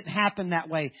really didn't happen that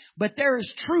way. But there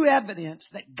is true evidence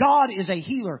that God is a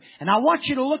healer. And I want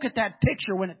you to look at that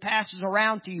picture when it passes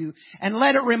around to you and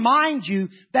let it remind you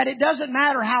that it doesn't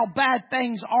matter how bad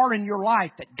things are in your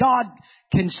life, that God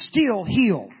can still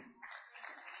heal.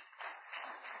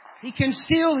 He can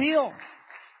still heal.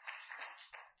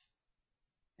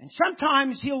 And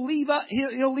sometimes He'll leave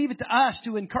it to us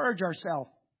to encourage ourselves.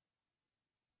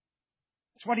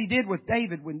 That's what He did with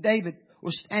David when David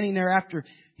was standing there after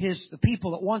the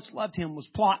people that once loved him was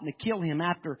plotting to kill him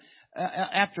after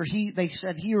they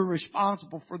said he was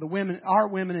responsible for our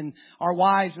women and our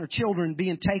wives and our children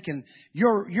being taken.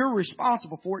 You're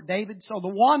responsible for it, David. So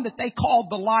the one that they called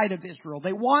the Light of Israel,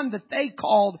 the one that they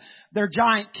called their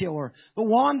giant killer, the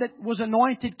one that was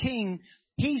anointed king,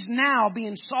 he's now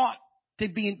being sought to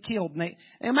being killed. And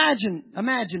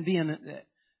imagine being.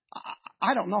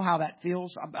 I don't know how that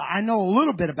feels. I know a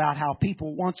little bit about how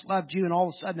people once loved you and all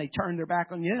of a sudden they turn their back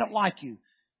on you. They don't like you.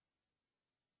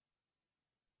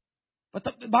 But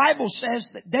the Bible says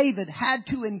that David had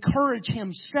to encourage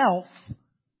himself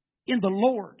in the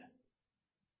Lord.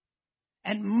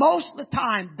 And most of the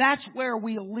time, that's where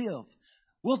we live.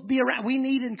 We'll be around. We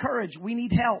need encouragement. We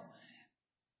need help.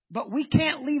 But we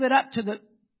can't leave it up to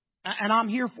and I'm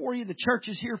here for you. The church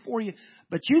is here for you.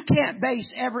 But you can't base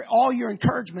all your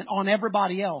encouragement on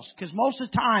everybody else. Because most of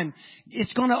the time,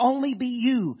 it's going to only be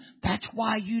you. That's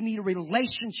why you need a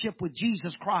relationship with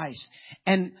Jesus Christ.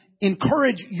 And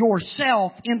encourage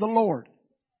yourself in the Lord.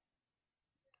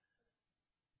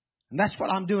 And that's what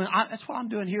I'm doing. That's what I'm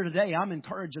doing here today. I'm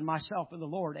encouraging myself in the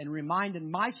Lord and reminding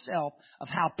myself of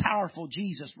how powerful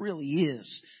Jesus really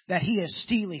is. That He is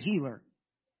still a healer.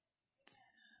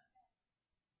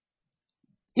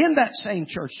 In that same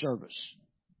church service,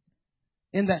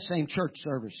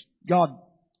 God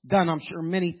done, I'm sure,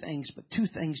 many things, but two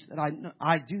things that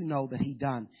I do know that He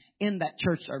done in that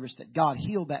church service, that God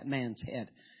healed that man's head,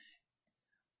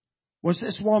 was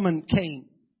this woman came.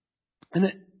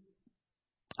 And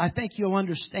I think you'll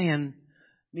understand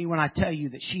me when I tell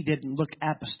you that she didn't look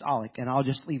apostolic, and I'll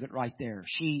just leave it right there.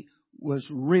 She was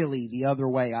really the other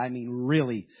way. I mean,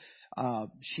 really,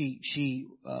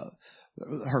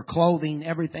 her clothing,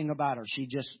 everything about her. She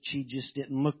just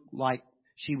didn't look like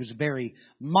she was very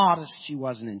modest. She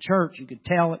wasn't in church. You could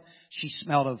tell it. She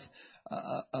smelled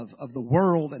of the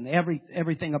world and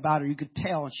everything about her. You could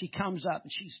tell. And she comes up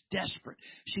and she's desperate.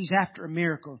 She's after a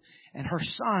miracle. And her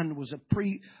son was a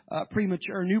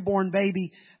premature newborn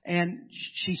baby. And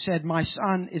she said, my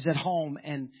son is at home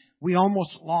and we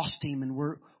almost lost him,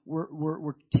 and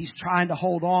he's trying to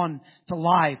hold on to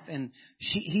life, and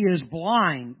he is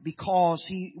blind because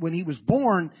when he was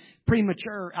born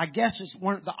premature, I guess it's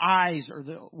one of the eyes or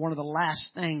one of the last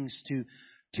things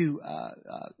to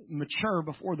mature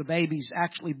before the baby's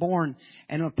actually born.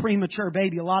 And a premature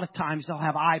baby, a lot of times they'll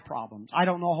have eye problems. I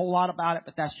don't know a whole lot about it,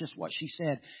 but that's just what she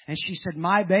said. And she said,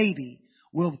 my baby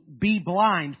will be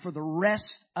blind for the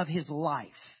rest of his life.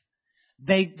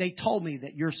 They told me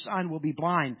that your son will be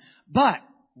blind, but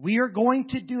we are going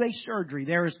to do a surgery.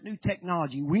 There is new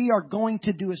technology. We are going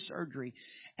to do a surgery.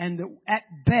 And at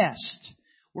best,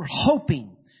 we're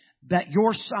hoping that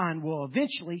your son will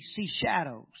eventually see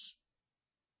shadows.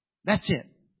 That's it.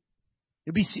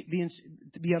 He'll be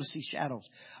able to see shadows.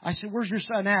 I said, where's your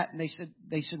son at? And they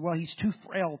said, well, he's too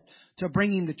frail to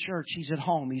bring him to church. He's at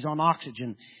home. He's on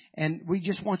oxygen. And we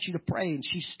just want you to pray. And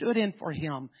she stood in for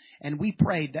him. And we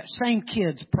prayed. That same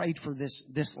kids prayed for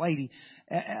this lady.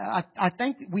 I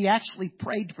think we actually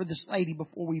prayed for this lady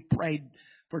before we prayed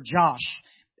for Josh.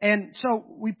 And so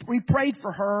we prayed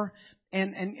for her.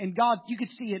 And God, you could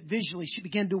see it visually. She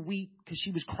began to weep because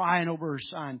she was crying over her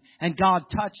son. And God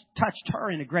touched her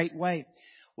in a great way.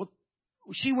 Well,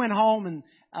 she went home, and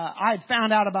I had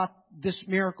found out about this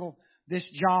miracle, this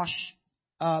Josh,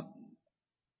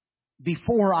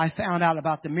 before I found out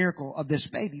about the miracle of this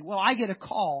baby. Well, I get a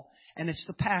call, and it's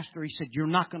the pastor. He said, you're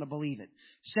not going to believe it.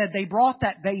 Said they brought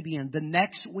that baby in the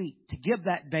next week to give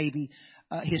that baby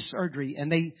his surgery. And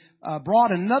they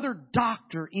brought another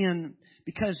doctor in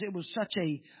because it was such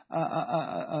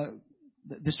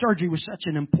the surgery was such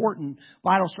an important,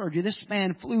 vital surgery. This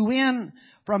man flew in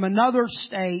from another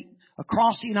state,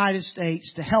 across the United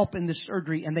States to help in this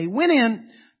surgery. And they went in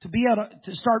to be able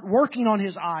to start working on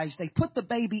his eyes. They put the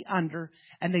baby under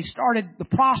and they started the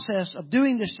process of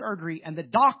doing the surgery. And the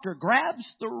doctor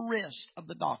grabs the wrist of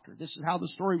the doctor. This is how the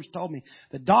story was told me.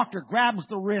 The doctor grabs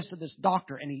the wrist of this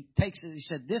doctor and he takes it. He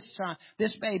said,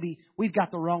 this baby, we've got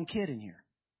the wrong kid in here.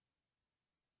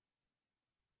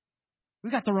 We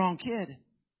got the wrong kid.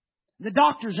 The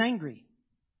doctor's angry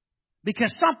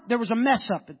because there was a mess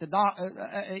up at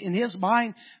in his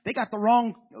mind. They got the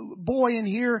wrong boy in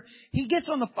here. He gets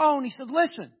on the phone. He says,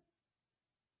 "Listen,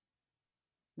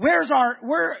 where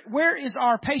is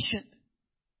our patient?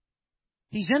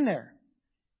 He's in there.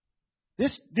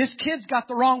 This kid's got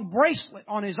the wrong bracelet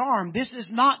on his arm. This is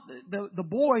not the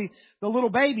boy, the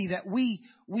little baby that we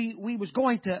was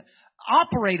going to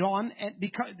operate on, and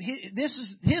because this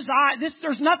is his eye.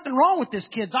 There's nothing wrong with this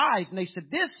kid's eyes." And they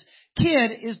said, "This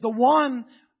kid is the one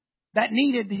that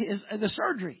needed the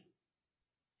surgery."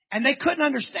 And they couldn't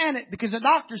understand it because the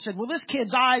doctor said, "Well, this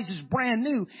kid's eyes is brand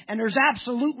new and there's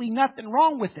absolutely nothing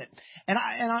wrong with it." And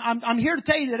I'm here to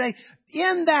tell you today,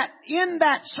 in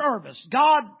that service,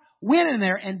 God went in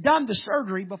there and done the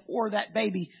surgery before that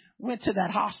baby went to that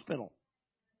hospital.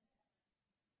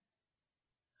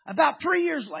 About 3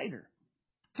 years later,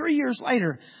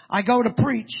 I go to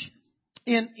preach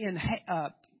in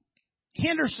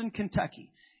Henderson,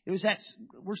 Kentucky. It was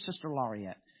where's Sister Laurie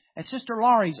at? At Sister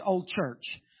Laurie's old church.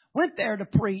 Went there to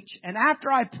preach, and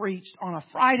after I preached on a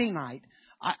Friday night,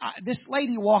 this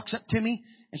lady walks up to me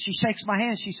and she shakes my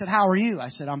hand. She said, "How are you?" I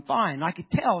said, "I'm fine." And I could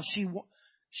tell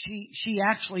she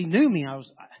actually knew me.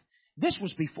 This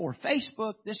was before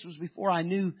Facebook. This was before I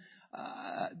knew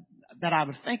that I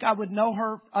would think I would know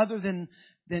her other than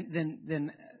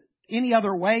any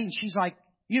other way. And she's like,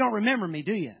 "You don't remember me,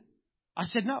 do you?" I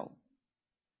said, "No."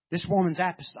 This woman's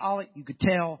apostolic. You could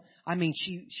tell. I mean,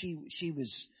 she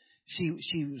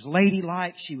was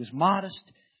ladylike. She was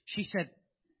modest. She said,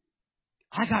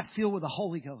 "I got filled with the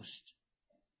Holy Ghost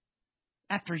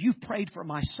after you prayed for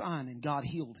my son and God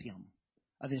healed him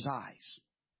of his eyes."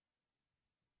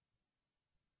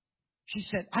 She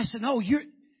said, I said, "No,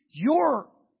 you're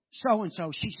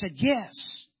so-and-so." She said, "Yes."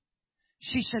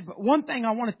 She said, "But one thing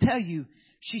I want to tell you."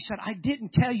 She said, "I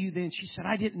didn't tell you then." She said,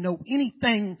 "I didn't know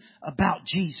anything about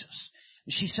Jesus."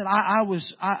 She said,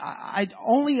 I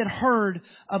only had heard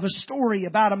of a story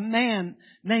about a man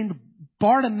named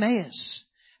Bartimaeus.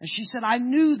 And she said, "I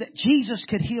knew that Jesus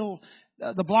could heal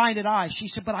the blinded eye." She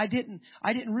said, "But I didn't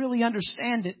really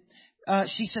understand it."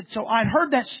 She said, "So I'd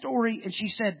heard that story." And she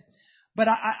said, "But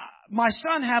my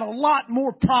son had a lot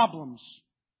more problems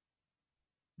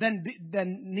than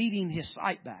needing his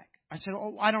sight back." I said,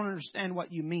 "Oh, I don't understand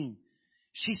what you mean."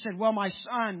 She said, "Well, my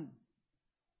son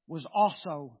was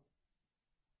also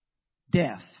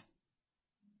deaf."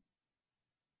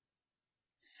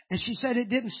 And she said it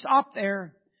didn't stop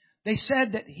there. They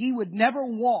said that he would never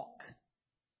walk.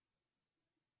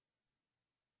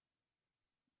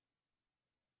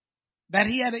 That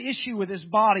he had an issue with his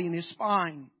body and his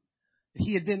spine.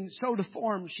 He had been so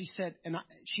deformed, she said, and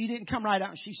she didn't come right out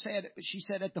and she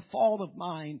said at the fault of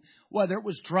mine, whether it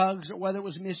was drugs or whether it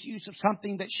was misuse of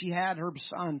something that she had, her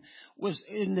son was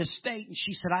in this state. And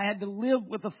she said, I had to live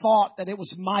with the thought that it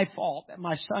was my fault, that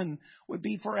my son would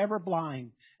be forever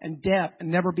blind and deaf and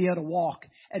never be able to walk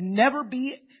and never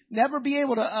be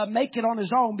able to make it on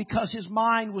his own because his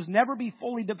mind was never be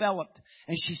fully developed.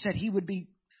 And she said he would be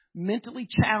mentally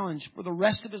challenged for the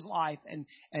rest of his life, and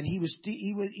he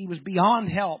was beyond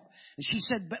help. And she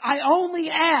said, "But I only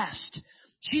asked."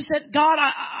 She said, "God,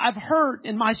 I've heard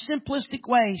in my simplistic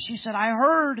way." She said, "I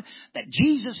heard that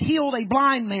Jesus healed a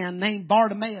blind man named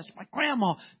Bartimaeus. My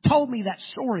grandma told me that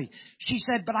story." She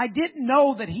said, "But I didn't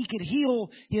know that he could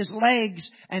heal his legs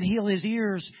and heal his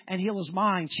ears and heal his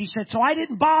mind." She said, "So I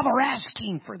didn't bother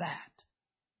asking for that.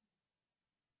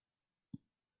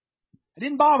 I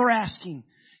didn't bother asking."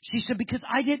 She said, "Because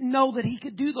I didn't know that he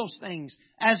could do those things,"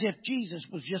 as if Jesus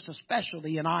was just a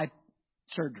specialty in eye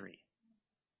surgery.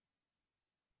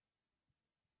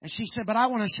 And she said, "But I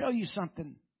want to show you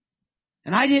something."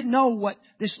 And I didn't know what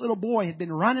this little boy had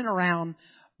been running around,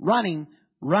 running.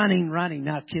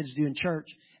 Now kids do in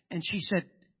church. And she said,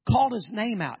 called his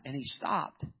name out, and he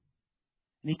stopped. And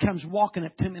he comes walking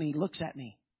up to me and he looks at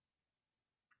me.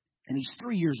 And he's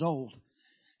 3 years old.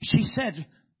 She said,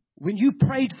 "When you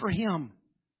prayed for him,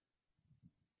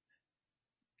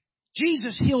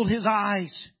 Jesus healed his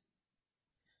eyes."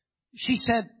 She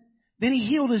said, "Then he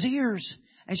healed his ears."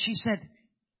 And she said,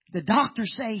 The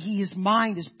doctors say his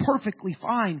mind is perfectly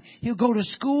fine. He'll go to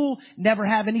school, never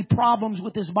have any problems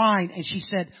with his mind. And she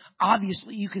said,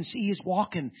 obviously you can see he's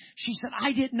walking. She said,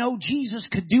 I didn't know Jesus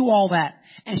could do all that.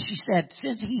 And she said,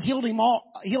 since he healed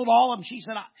all of them, she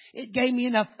said, it gave me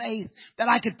enough faith that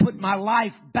I could put my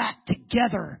life back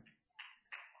together.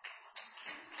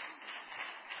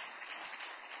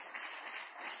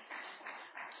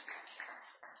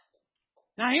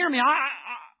 Now hear me,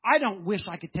 I don't wish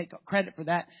I could take credit for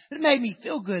that. It made me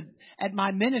feel good at my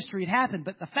ministry it happened.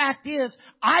 But the fact is,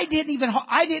 I don't even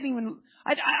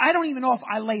know if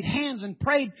I laid hands and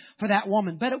prayed for that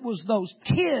woman. But it was those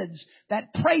kids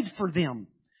that prayed for them.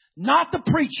 Not the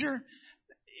preacher.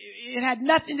 It had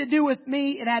nothing to do with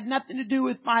me. It had nothing to do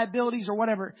with my abilities or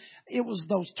whatever. It was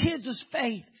those kids'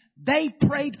 faith. They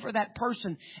prayed for that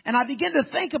person. And I began to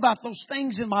think about those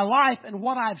things in my life and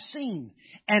what I've seen.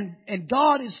 And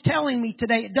God is telling me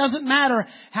today, it doesn't matter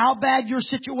how bad your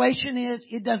situation is.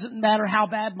 It doesn't matter how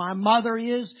bad my mother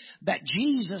is. That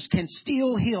Jesus can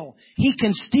still heal. He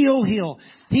can still heal.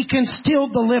 He can still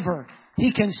deliver.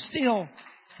 He can still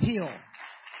heal.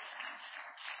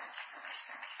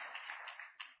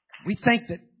 We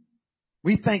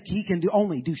think He can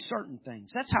only do certain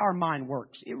things. That's how our mind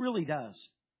works. It really does.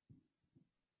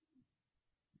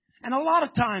 And a lot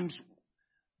of times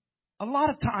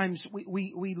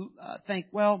we think,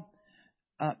 well,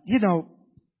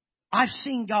 I've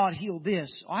seen God heal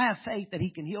this. I have faith that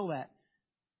He can heal that.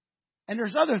 And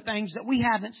there's other things that we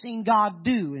haven't seen God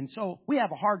do. And so we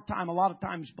have a hard time a lot of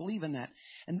times believing that.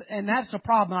 And that's a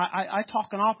problem. I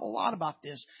talk an awful lot about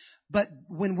this. But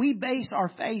when we base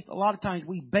our faith, a lot of times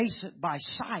we base it by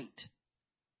sight.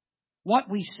 What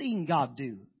we've seen God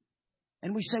do.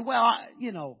 And we say, well,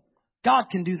 God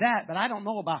can do that, but I don't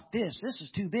know about this. This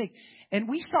is too big. And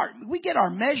we get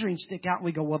our measuring stick out and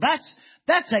we go, well,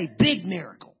 that's a big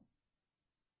miracle.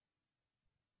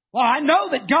 Well, I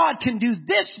know that God can do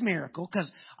this miracle because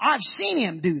I've seen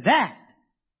Him do that.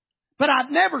 But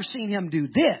I've never seen Him do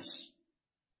this.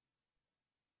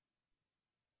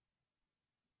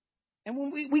 And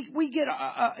when we get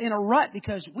in a rut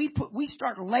because we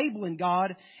start labeling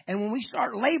God, and when we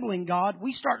start labeling God,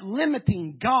 we start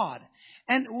limiting God.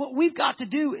 And what we've got to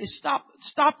do is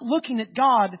stop looking at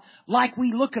God like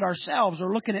we look at ourselves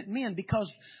or looking at men,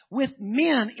 because with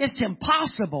men it's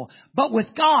impossible, but with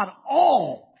God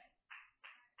all.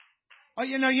 Oh,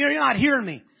 you're not hearing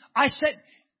me. I said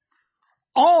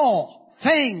all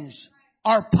things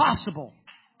are possible.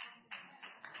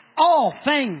 All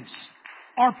things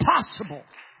are possible.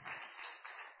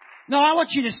 No, I want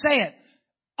you to say it.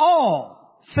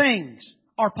 All things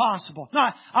are possible. No,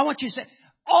 I want you to say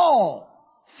all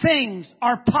things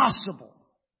are possible.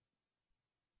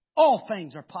 All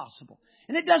things are possible.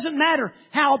 And it doesn't matter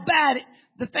how bad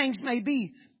the things may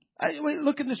be. We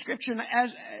look in the Scripture,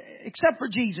 except for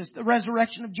Jesus, the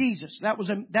resurrection of Jesus. That was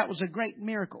a great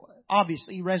miracle.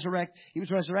 Obviously, he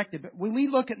was resurrected. But when we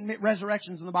look at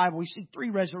resurrections in the Bible, we see 3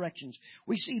 resurrections.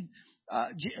 We see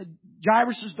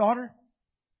Jairus' daughter.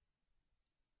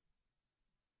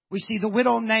 We see the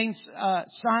widow of Nain's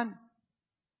son.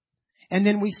 And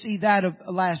then we see that of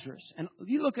Lazarus. And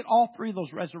you look at all 3 of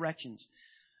those resurrections.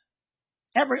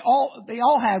 They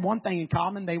all had one thing in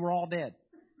common. They were all dead.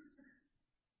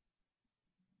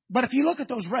 But if you look at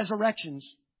those resurrections,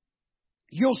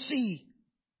 you'll see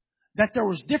that there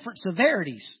was different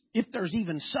severities, if there's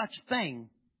even such thing,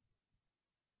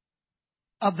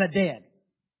 of the dead.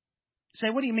 Say,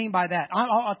 what do you mean by that?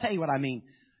 I'll tell you what I mean.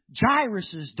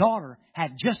 Jairus' daughter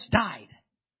had just died.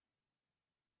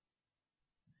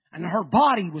 And her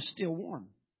body was still warm.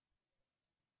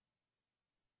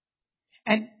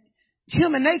 And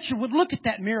human nature would look at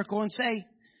that miracle and say,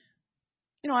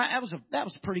 that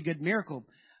was a pretty good miracle.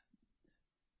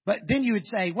 But then you would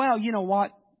say, well, you know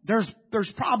what? There's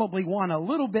probably one a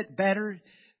little bit better.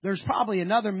 There's probably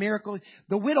another miracle.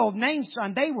 The widow of Nain's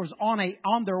son, they was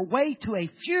on their way to a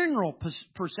funeral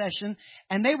procession,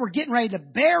 and they were getting ready to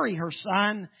bury her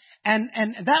son, and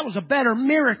that was a better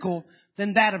miracle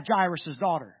than that of Jairus'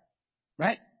 daughter.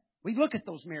 Right? We look at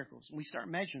those miracles and we start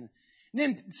measuring. And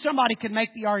then somebody could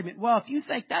make the argument, well, if you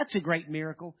think that's a great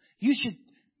miracle, you should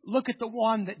look at the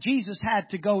one that Jesus had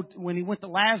to go when He went to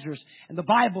Lazarus. And the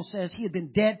Bible says he had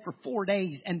been dead for 4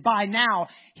 days. And by now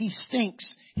he stinks.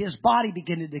 His body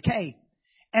began to decay.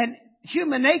 And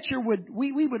human nature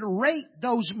we would rate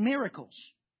those miracles.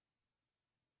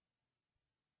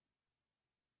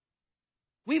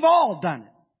 We've all done it.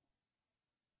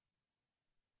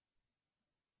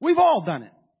 We've all done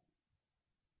it.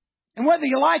 And whether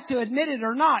you like to admit it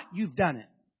or not, you've done it.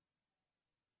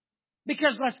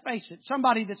 Because let's face it,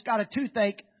 somebody that's got a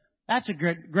toothache, That's a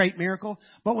great miracle.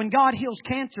 But when God heals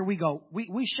cancer, we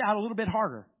shout a little bit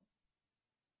harder.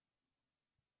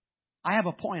 I have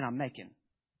a point I'm making.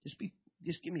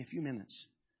 Just give me a few minutes.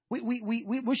 We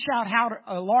shout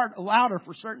louder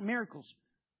for certain miracles.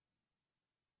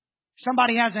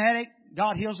 Somebody has a headache,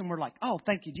 God heals them. We're like, oh,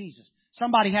 thank you, Jesus.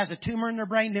 Somebody has a tumor in their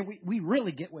brain, then we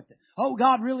really get with it. Oh,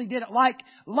 God really did it. Like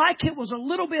it was a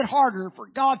little bit harder for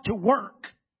God to work.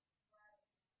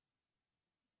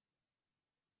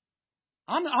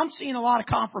 I'm seeing a lot of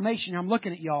confirmation. I'm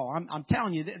looking at y'all. I'm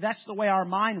telling you, that's the way our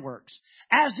mind works.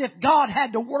 As if God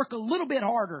had to work a little bit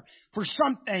harder for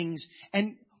some things.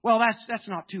 And, well, that's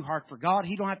not too hard for God.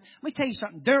 He don't have. Let me tell you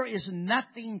something. There is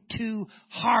nothing too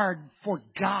hard for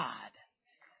God.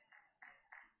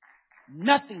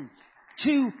 Nothing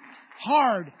too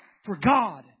hard for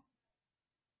God.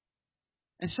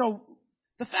 And so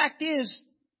the fact is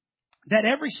that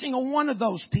every single one of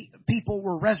those people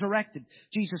were resurrected.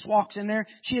 Jesus walks in there.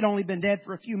 She had only been dead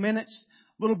for a few minutes,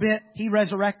 a little bit. He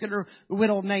resurrected her. The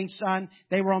widow of Nain's son.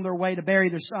 They were on their way to bury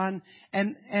their son.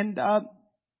 And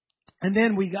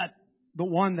then we got the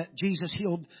one that Jesus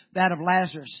healed, that of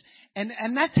Lazarus.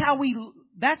 And that's how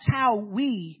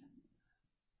we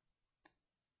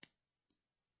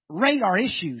rate our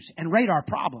issues and rate our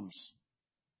problems.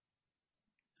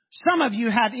 Some of you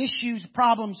have issues,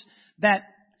 problems that,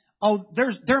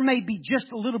 there may be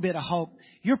just a little bit of hope.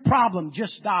 Your problem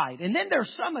just died. And then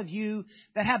there's some of you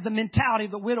that have the mentality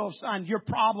of the widow's son. Your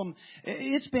problem,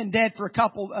 it's been dead for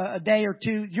a day or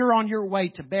two. You're on your way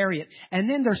to bury it. And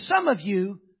then there's some of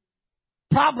you,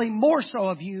 probably more so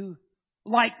of you,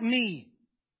 like me,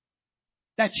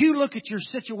 that you look at your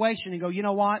situation and go, you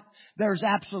know what? There's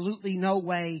absolutely no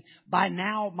way. By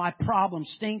now, my problem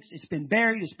stinks. It's been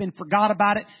buried. It's been forgot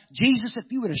about it. Jesus, if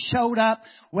you would have showed up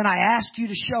when I asked you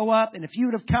to show up, and if you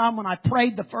would have come when I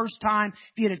prayed the first time,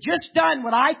 if you'd have just done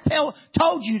what I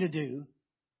told you to do,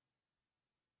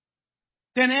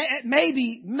 then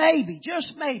maybe,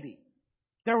 just maybe,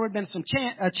 there would have been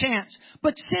a chance.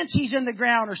 But since he's in the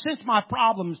ground, or since my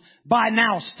problems by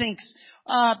now stinks,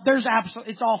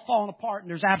 it's all falling apart, and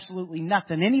there's absolutely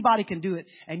nothing anybody can do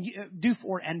do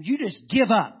for it, and you just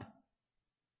give up.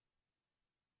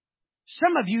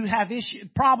 Some of you have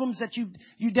problems that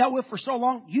you dealt with for so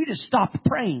long, you just stop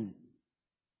praying.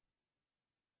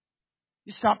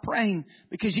 You stop praying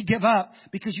because you give up,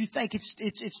 because you think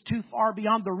it's too far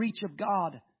beyond the reach of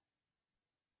God.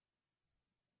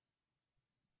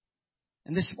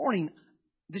 And this morning,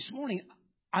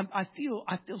 I feel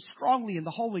strongly in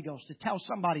the Holy Ghost to tell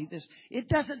somebody this. It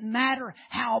doesn't matter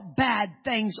how bad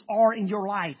things are in your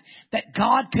life, that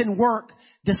God can work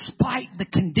despite the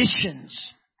conditions.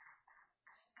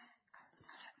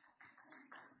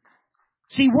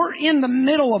 See, we're in the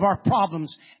middle of our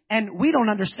problems, and we don't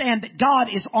understand that God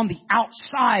is on the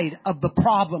outside of the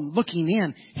problem looking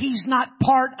in. He's not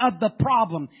part of the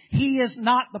problem. He is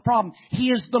not the problem.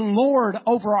 He is the Lord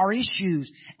over our issues,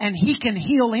 and He can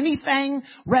heal anything,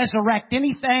 resurrect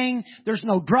anything. There's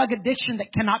no drug addiction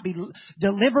that cannot be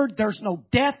delivered. There's no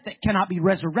death that cannot be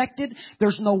resurrected.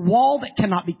 There's no wall that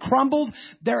cannot be crumbled.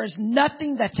 There is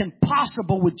nothing that's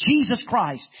impossible with Jesus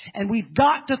Christ. And we've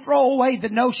got to throw away the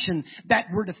notion that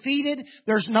we're defeated.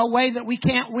 There's no way that we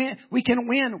can't win. We can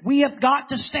win. We have got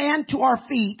to stand to our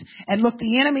feet and look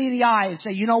the enemy in the eye and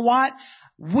say, you know what?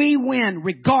 We win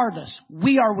regardless.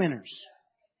 We are winners.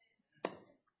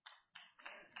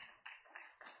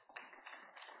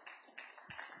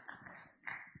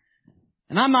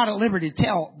 And I'm not at liberty to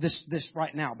tell this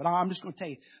right now, but I'm just going to tell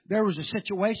you, there was a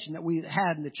situation that we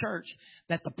had in the church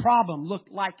that the problem looked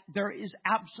like there is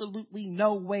absolutely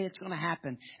no way it's going to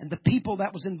happen. And the people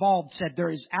that was involved said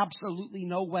there is absolutely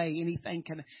no way anything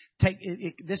can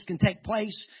this can take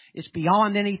place. It's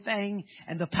beyond anything.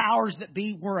 And the powers that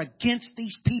be were against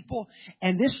these people.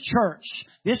 And this church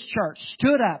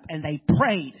stood up and they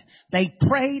prayed. They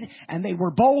prayed and they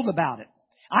were bold about it.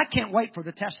 I can't wait for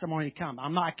the testimony to come.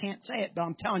 I can't say it, but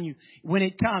I'm telling you, when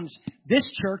it comes, this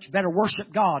church better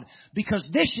worship God, because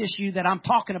this issue that I'm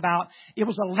talking about, it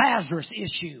was a Lazarus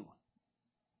issue.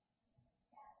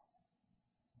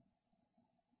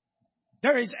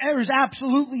 There is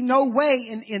absolutely no way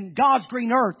in God's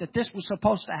green earth that this was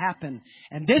supposed to happen.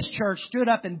 And this church stood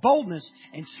up in boldness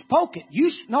and spoke it.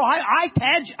 I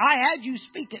had you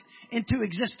speak it into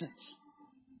existence.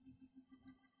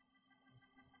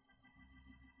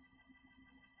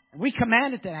 We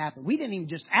commanded it to happen. We didn't even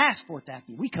just ask for it to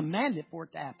happen. We commanded for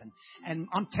it to happen. And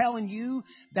I'm telling you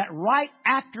that right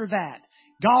after that,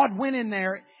 God went in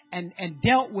there and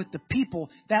dealt with the people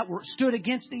that stood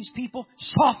against these people,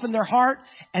 softened their heart,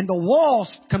 and the walls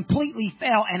completely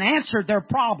fell and answered their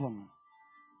problem.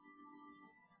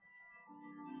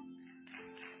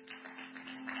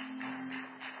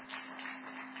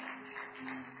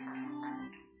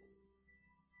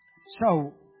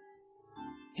 So,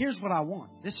 here's what I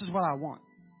want. This is what I want.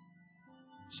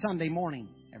 Sunday morning,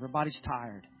 everybody's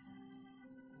tired.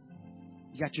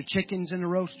 You got your chickens in the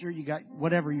roaster. You got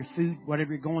whatever, your food,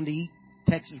 whatever you're going to eat.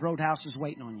 Texas Roadhouse is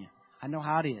waiting on you. I know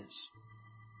how it is.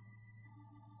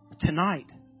 But tonight,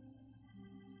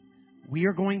 we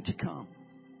are going to come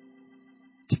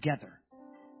together.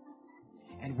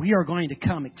 And we are going to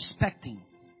come expecting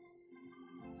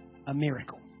a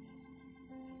miracle.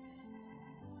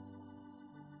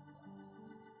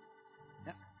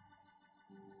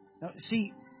 Now,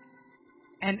 see,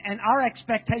 and our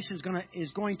expectation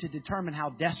is going to determine how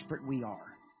desperate we are.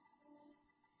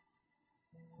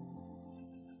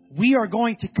 We are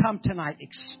going to come tonight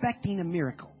expecting a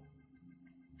miracle.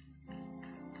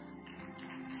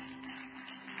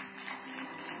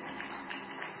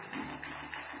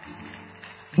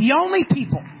 The only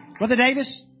people, Brother Davis,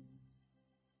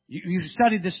 you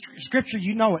studied this Scripture,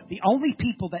 you know it. The only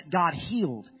people that God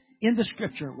healed in the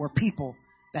Scripture were people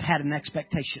that had an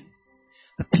expectation.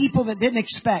 The people that didn't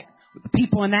expect, the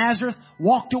people in Nazareth,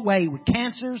 walked away with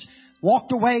cancers,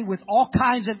 walked away with all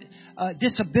kinds of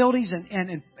disabilities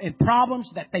and problems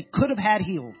that they could have had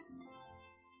healed.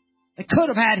 They could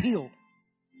have had healed.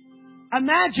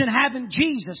 Imagine having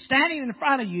Jesus standing in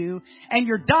front of you and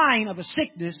you're dying of a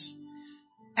sickness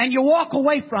and you walk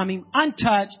away from Him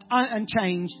untouched,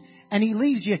 unchanged, and He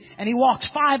leaves you and He walks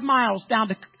 5 miles down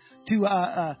to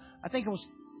I think it was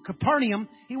Capernaum.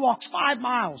 He walks 5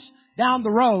 miles down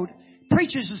the road,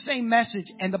 preaches the same message,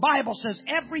 and the Bible says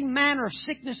every manner of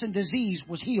sickness and disease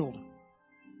was healed.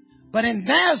 But in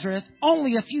Nazareth,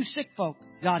 only a few sick folk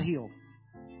got healed.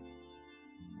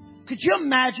 Could you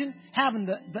imagine having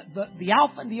the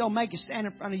Alpha and the Omega stand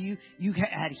in front of you? You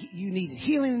needed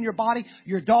healing in your body.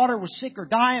 Your daughter was sick or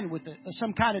dying with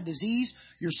some kind of disease.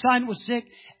 Your son was sick,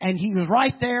 and he was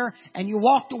right there, and you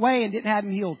walked away and didn't have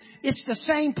him healed. It's the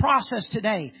same process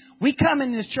today. We come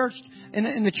in this church,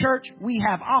 in the church, we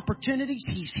have opportunities.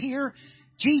 He's here.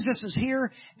 Jesus is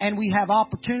here, and we have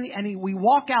opportunity, and we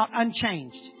walk out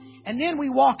unchanged. And then we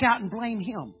walk out and blame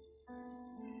Him.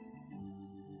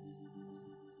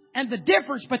 And the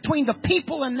difference between the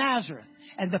people in Nazareth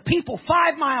and the people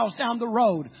 5 miles down the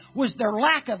road was their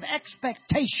lack of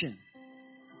expectation.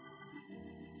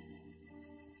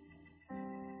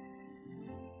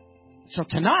 So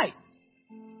tonight,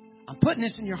 I'm putting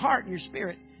this in your heart and your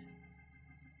spirit,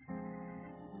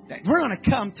 that we're going to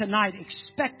come tonight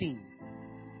expecting.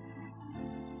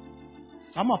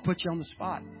 So I'm going to put you on the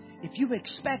spot. If you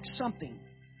expect something,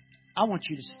 I want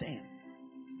you to stand.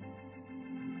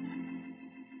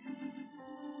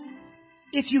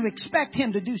 If you expect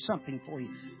Him to do something for you.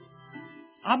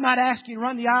 I'm not asking you to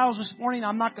run the aisles this morning.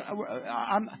 I'm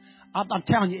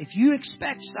telling you, if you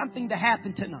expect something to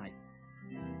happen tonight,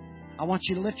 I want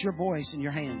you to lift your voice and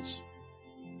your hands.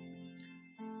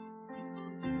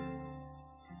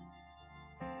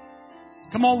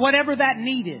 Come on, whatever that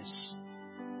need is.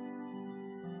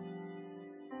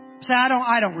 Say,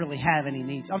 I don't really have any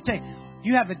needs. I'll tell you,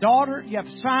 you have a daughter, you have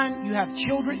a son, you have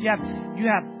children, you have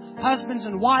husbands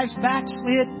and wives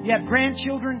backslid, you have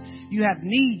grandchildren, you have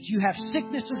needs, you have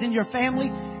sicknesses in your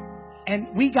family,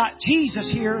 and we got Jesus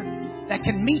here that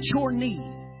can meet your need.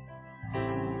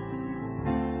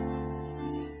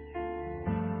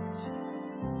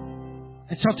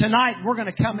 And so tonight we're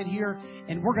going to come in here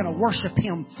and we're going to worship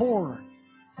Him for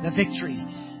the victory.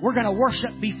 We're going to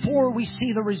worship before we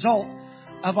see the result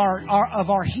of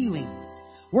our healing.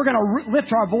 We're going to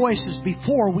lift our voices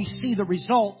before we see the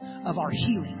result of our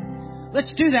healing.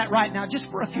 Let's do that right now, just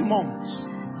for a few moments.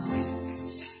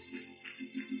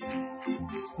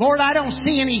 Lord, I don't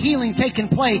see any healing taking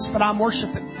place, but I'm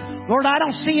worshiping. Lord, I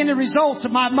don't see any results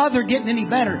of my mother getting any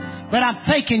better, but I'm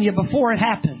thanking You before it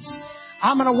happens.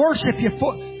 I'm going to worship You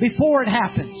before it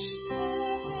happens.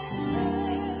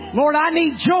 Lord, I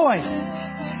need joy,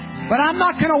 but I'm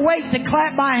not going to wait to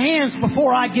clap my hands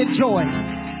before I get joy.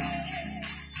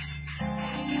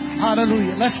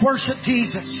 Hallelujah. Let's worship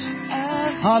Jesus.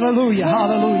 Hallelujah.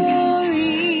 Hallelujah.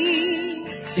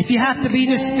 If you have to be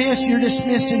dismissed, you're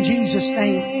dismissed in Jesus'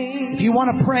 name. If you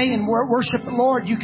want to pray and worship the Lord, you can.